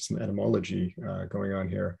for, some etymology going on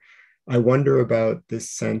here. I wonder about this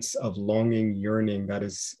sense of longing, yearning that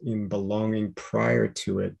is in belonging prior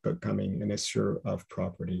to it becoming an issue of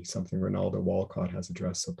property, something Ronaldo Walcott has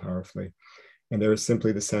addressed so powerfully. And there is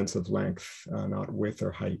simply the sense of length, not width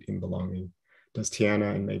or height in belonging. Does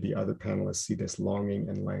Tiana and maybe other panelists see this longing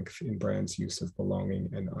and length in Brand's use of belonging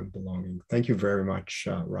and unbelonging? Thank you very much,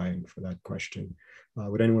 Ryan, for that question.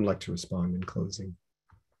 Would anyone like to respond in closing?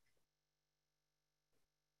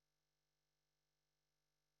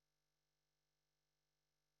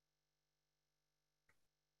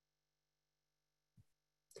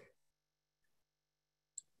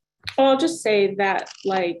 I'll just say that,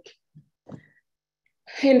 like,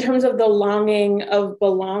 in terms of the longing of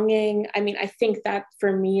belonging, I mean, I think that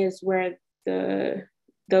for me is where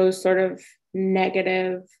those sort of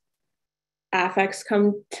negative affects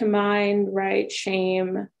come to mind, right?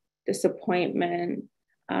 Shame, disappointment,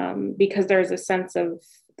 because there is a sense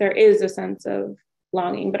of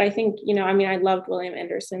longing. But I think, I mean, I loved William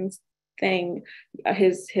Anderson's thing,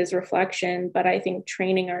 his reflection, but I think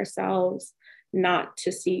training ourselves not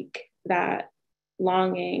to seek that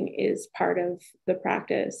longing is part of the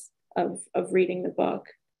practice of reading the book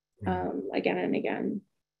again and again.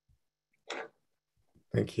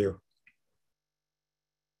 Thank you.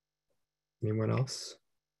 Anyone else?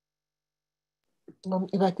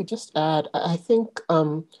 If I could just add, I think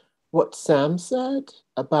what Sam said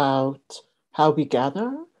about how we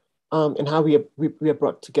gather and how we are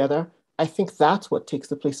brought together, I think that's what takes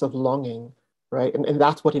the place of longing. Right, and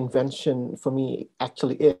that's what invention for me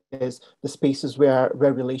actually is, the spaces where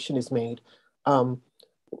relation is made,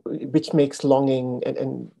 which makes longing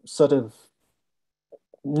and sort of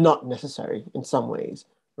not necessary in some ways,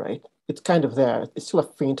 right? It's kind of there. It's still a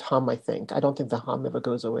faint hum, I think. I don't think the hum ever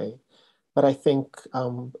goes away. But I think I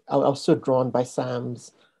was so drawn by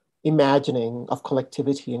Sam's imagining of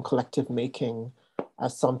collectivity and collective making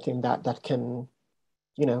as something that can,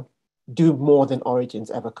 do more than Origins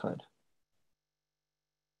ever could.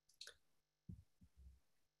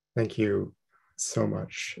 Thank you so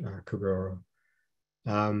much, K'eguro.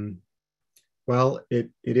 Well,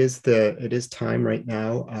 it is time right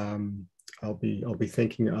now. I'll be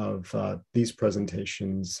thinking of these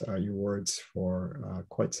presentations, your words, for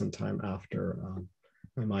quite some time after.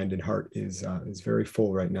 My mind and heart is very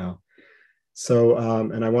full right now. So,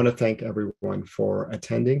 and I want to thank everyone for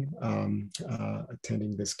attending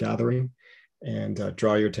this gathering, and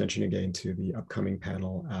draw your attention again to the upcoming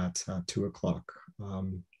panel at 2 o'clock.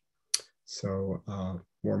 So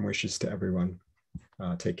warm wishes to everyone.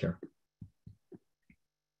 Take care.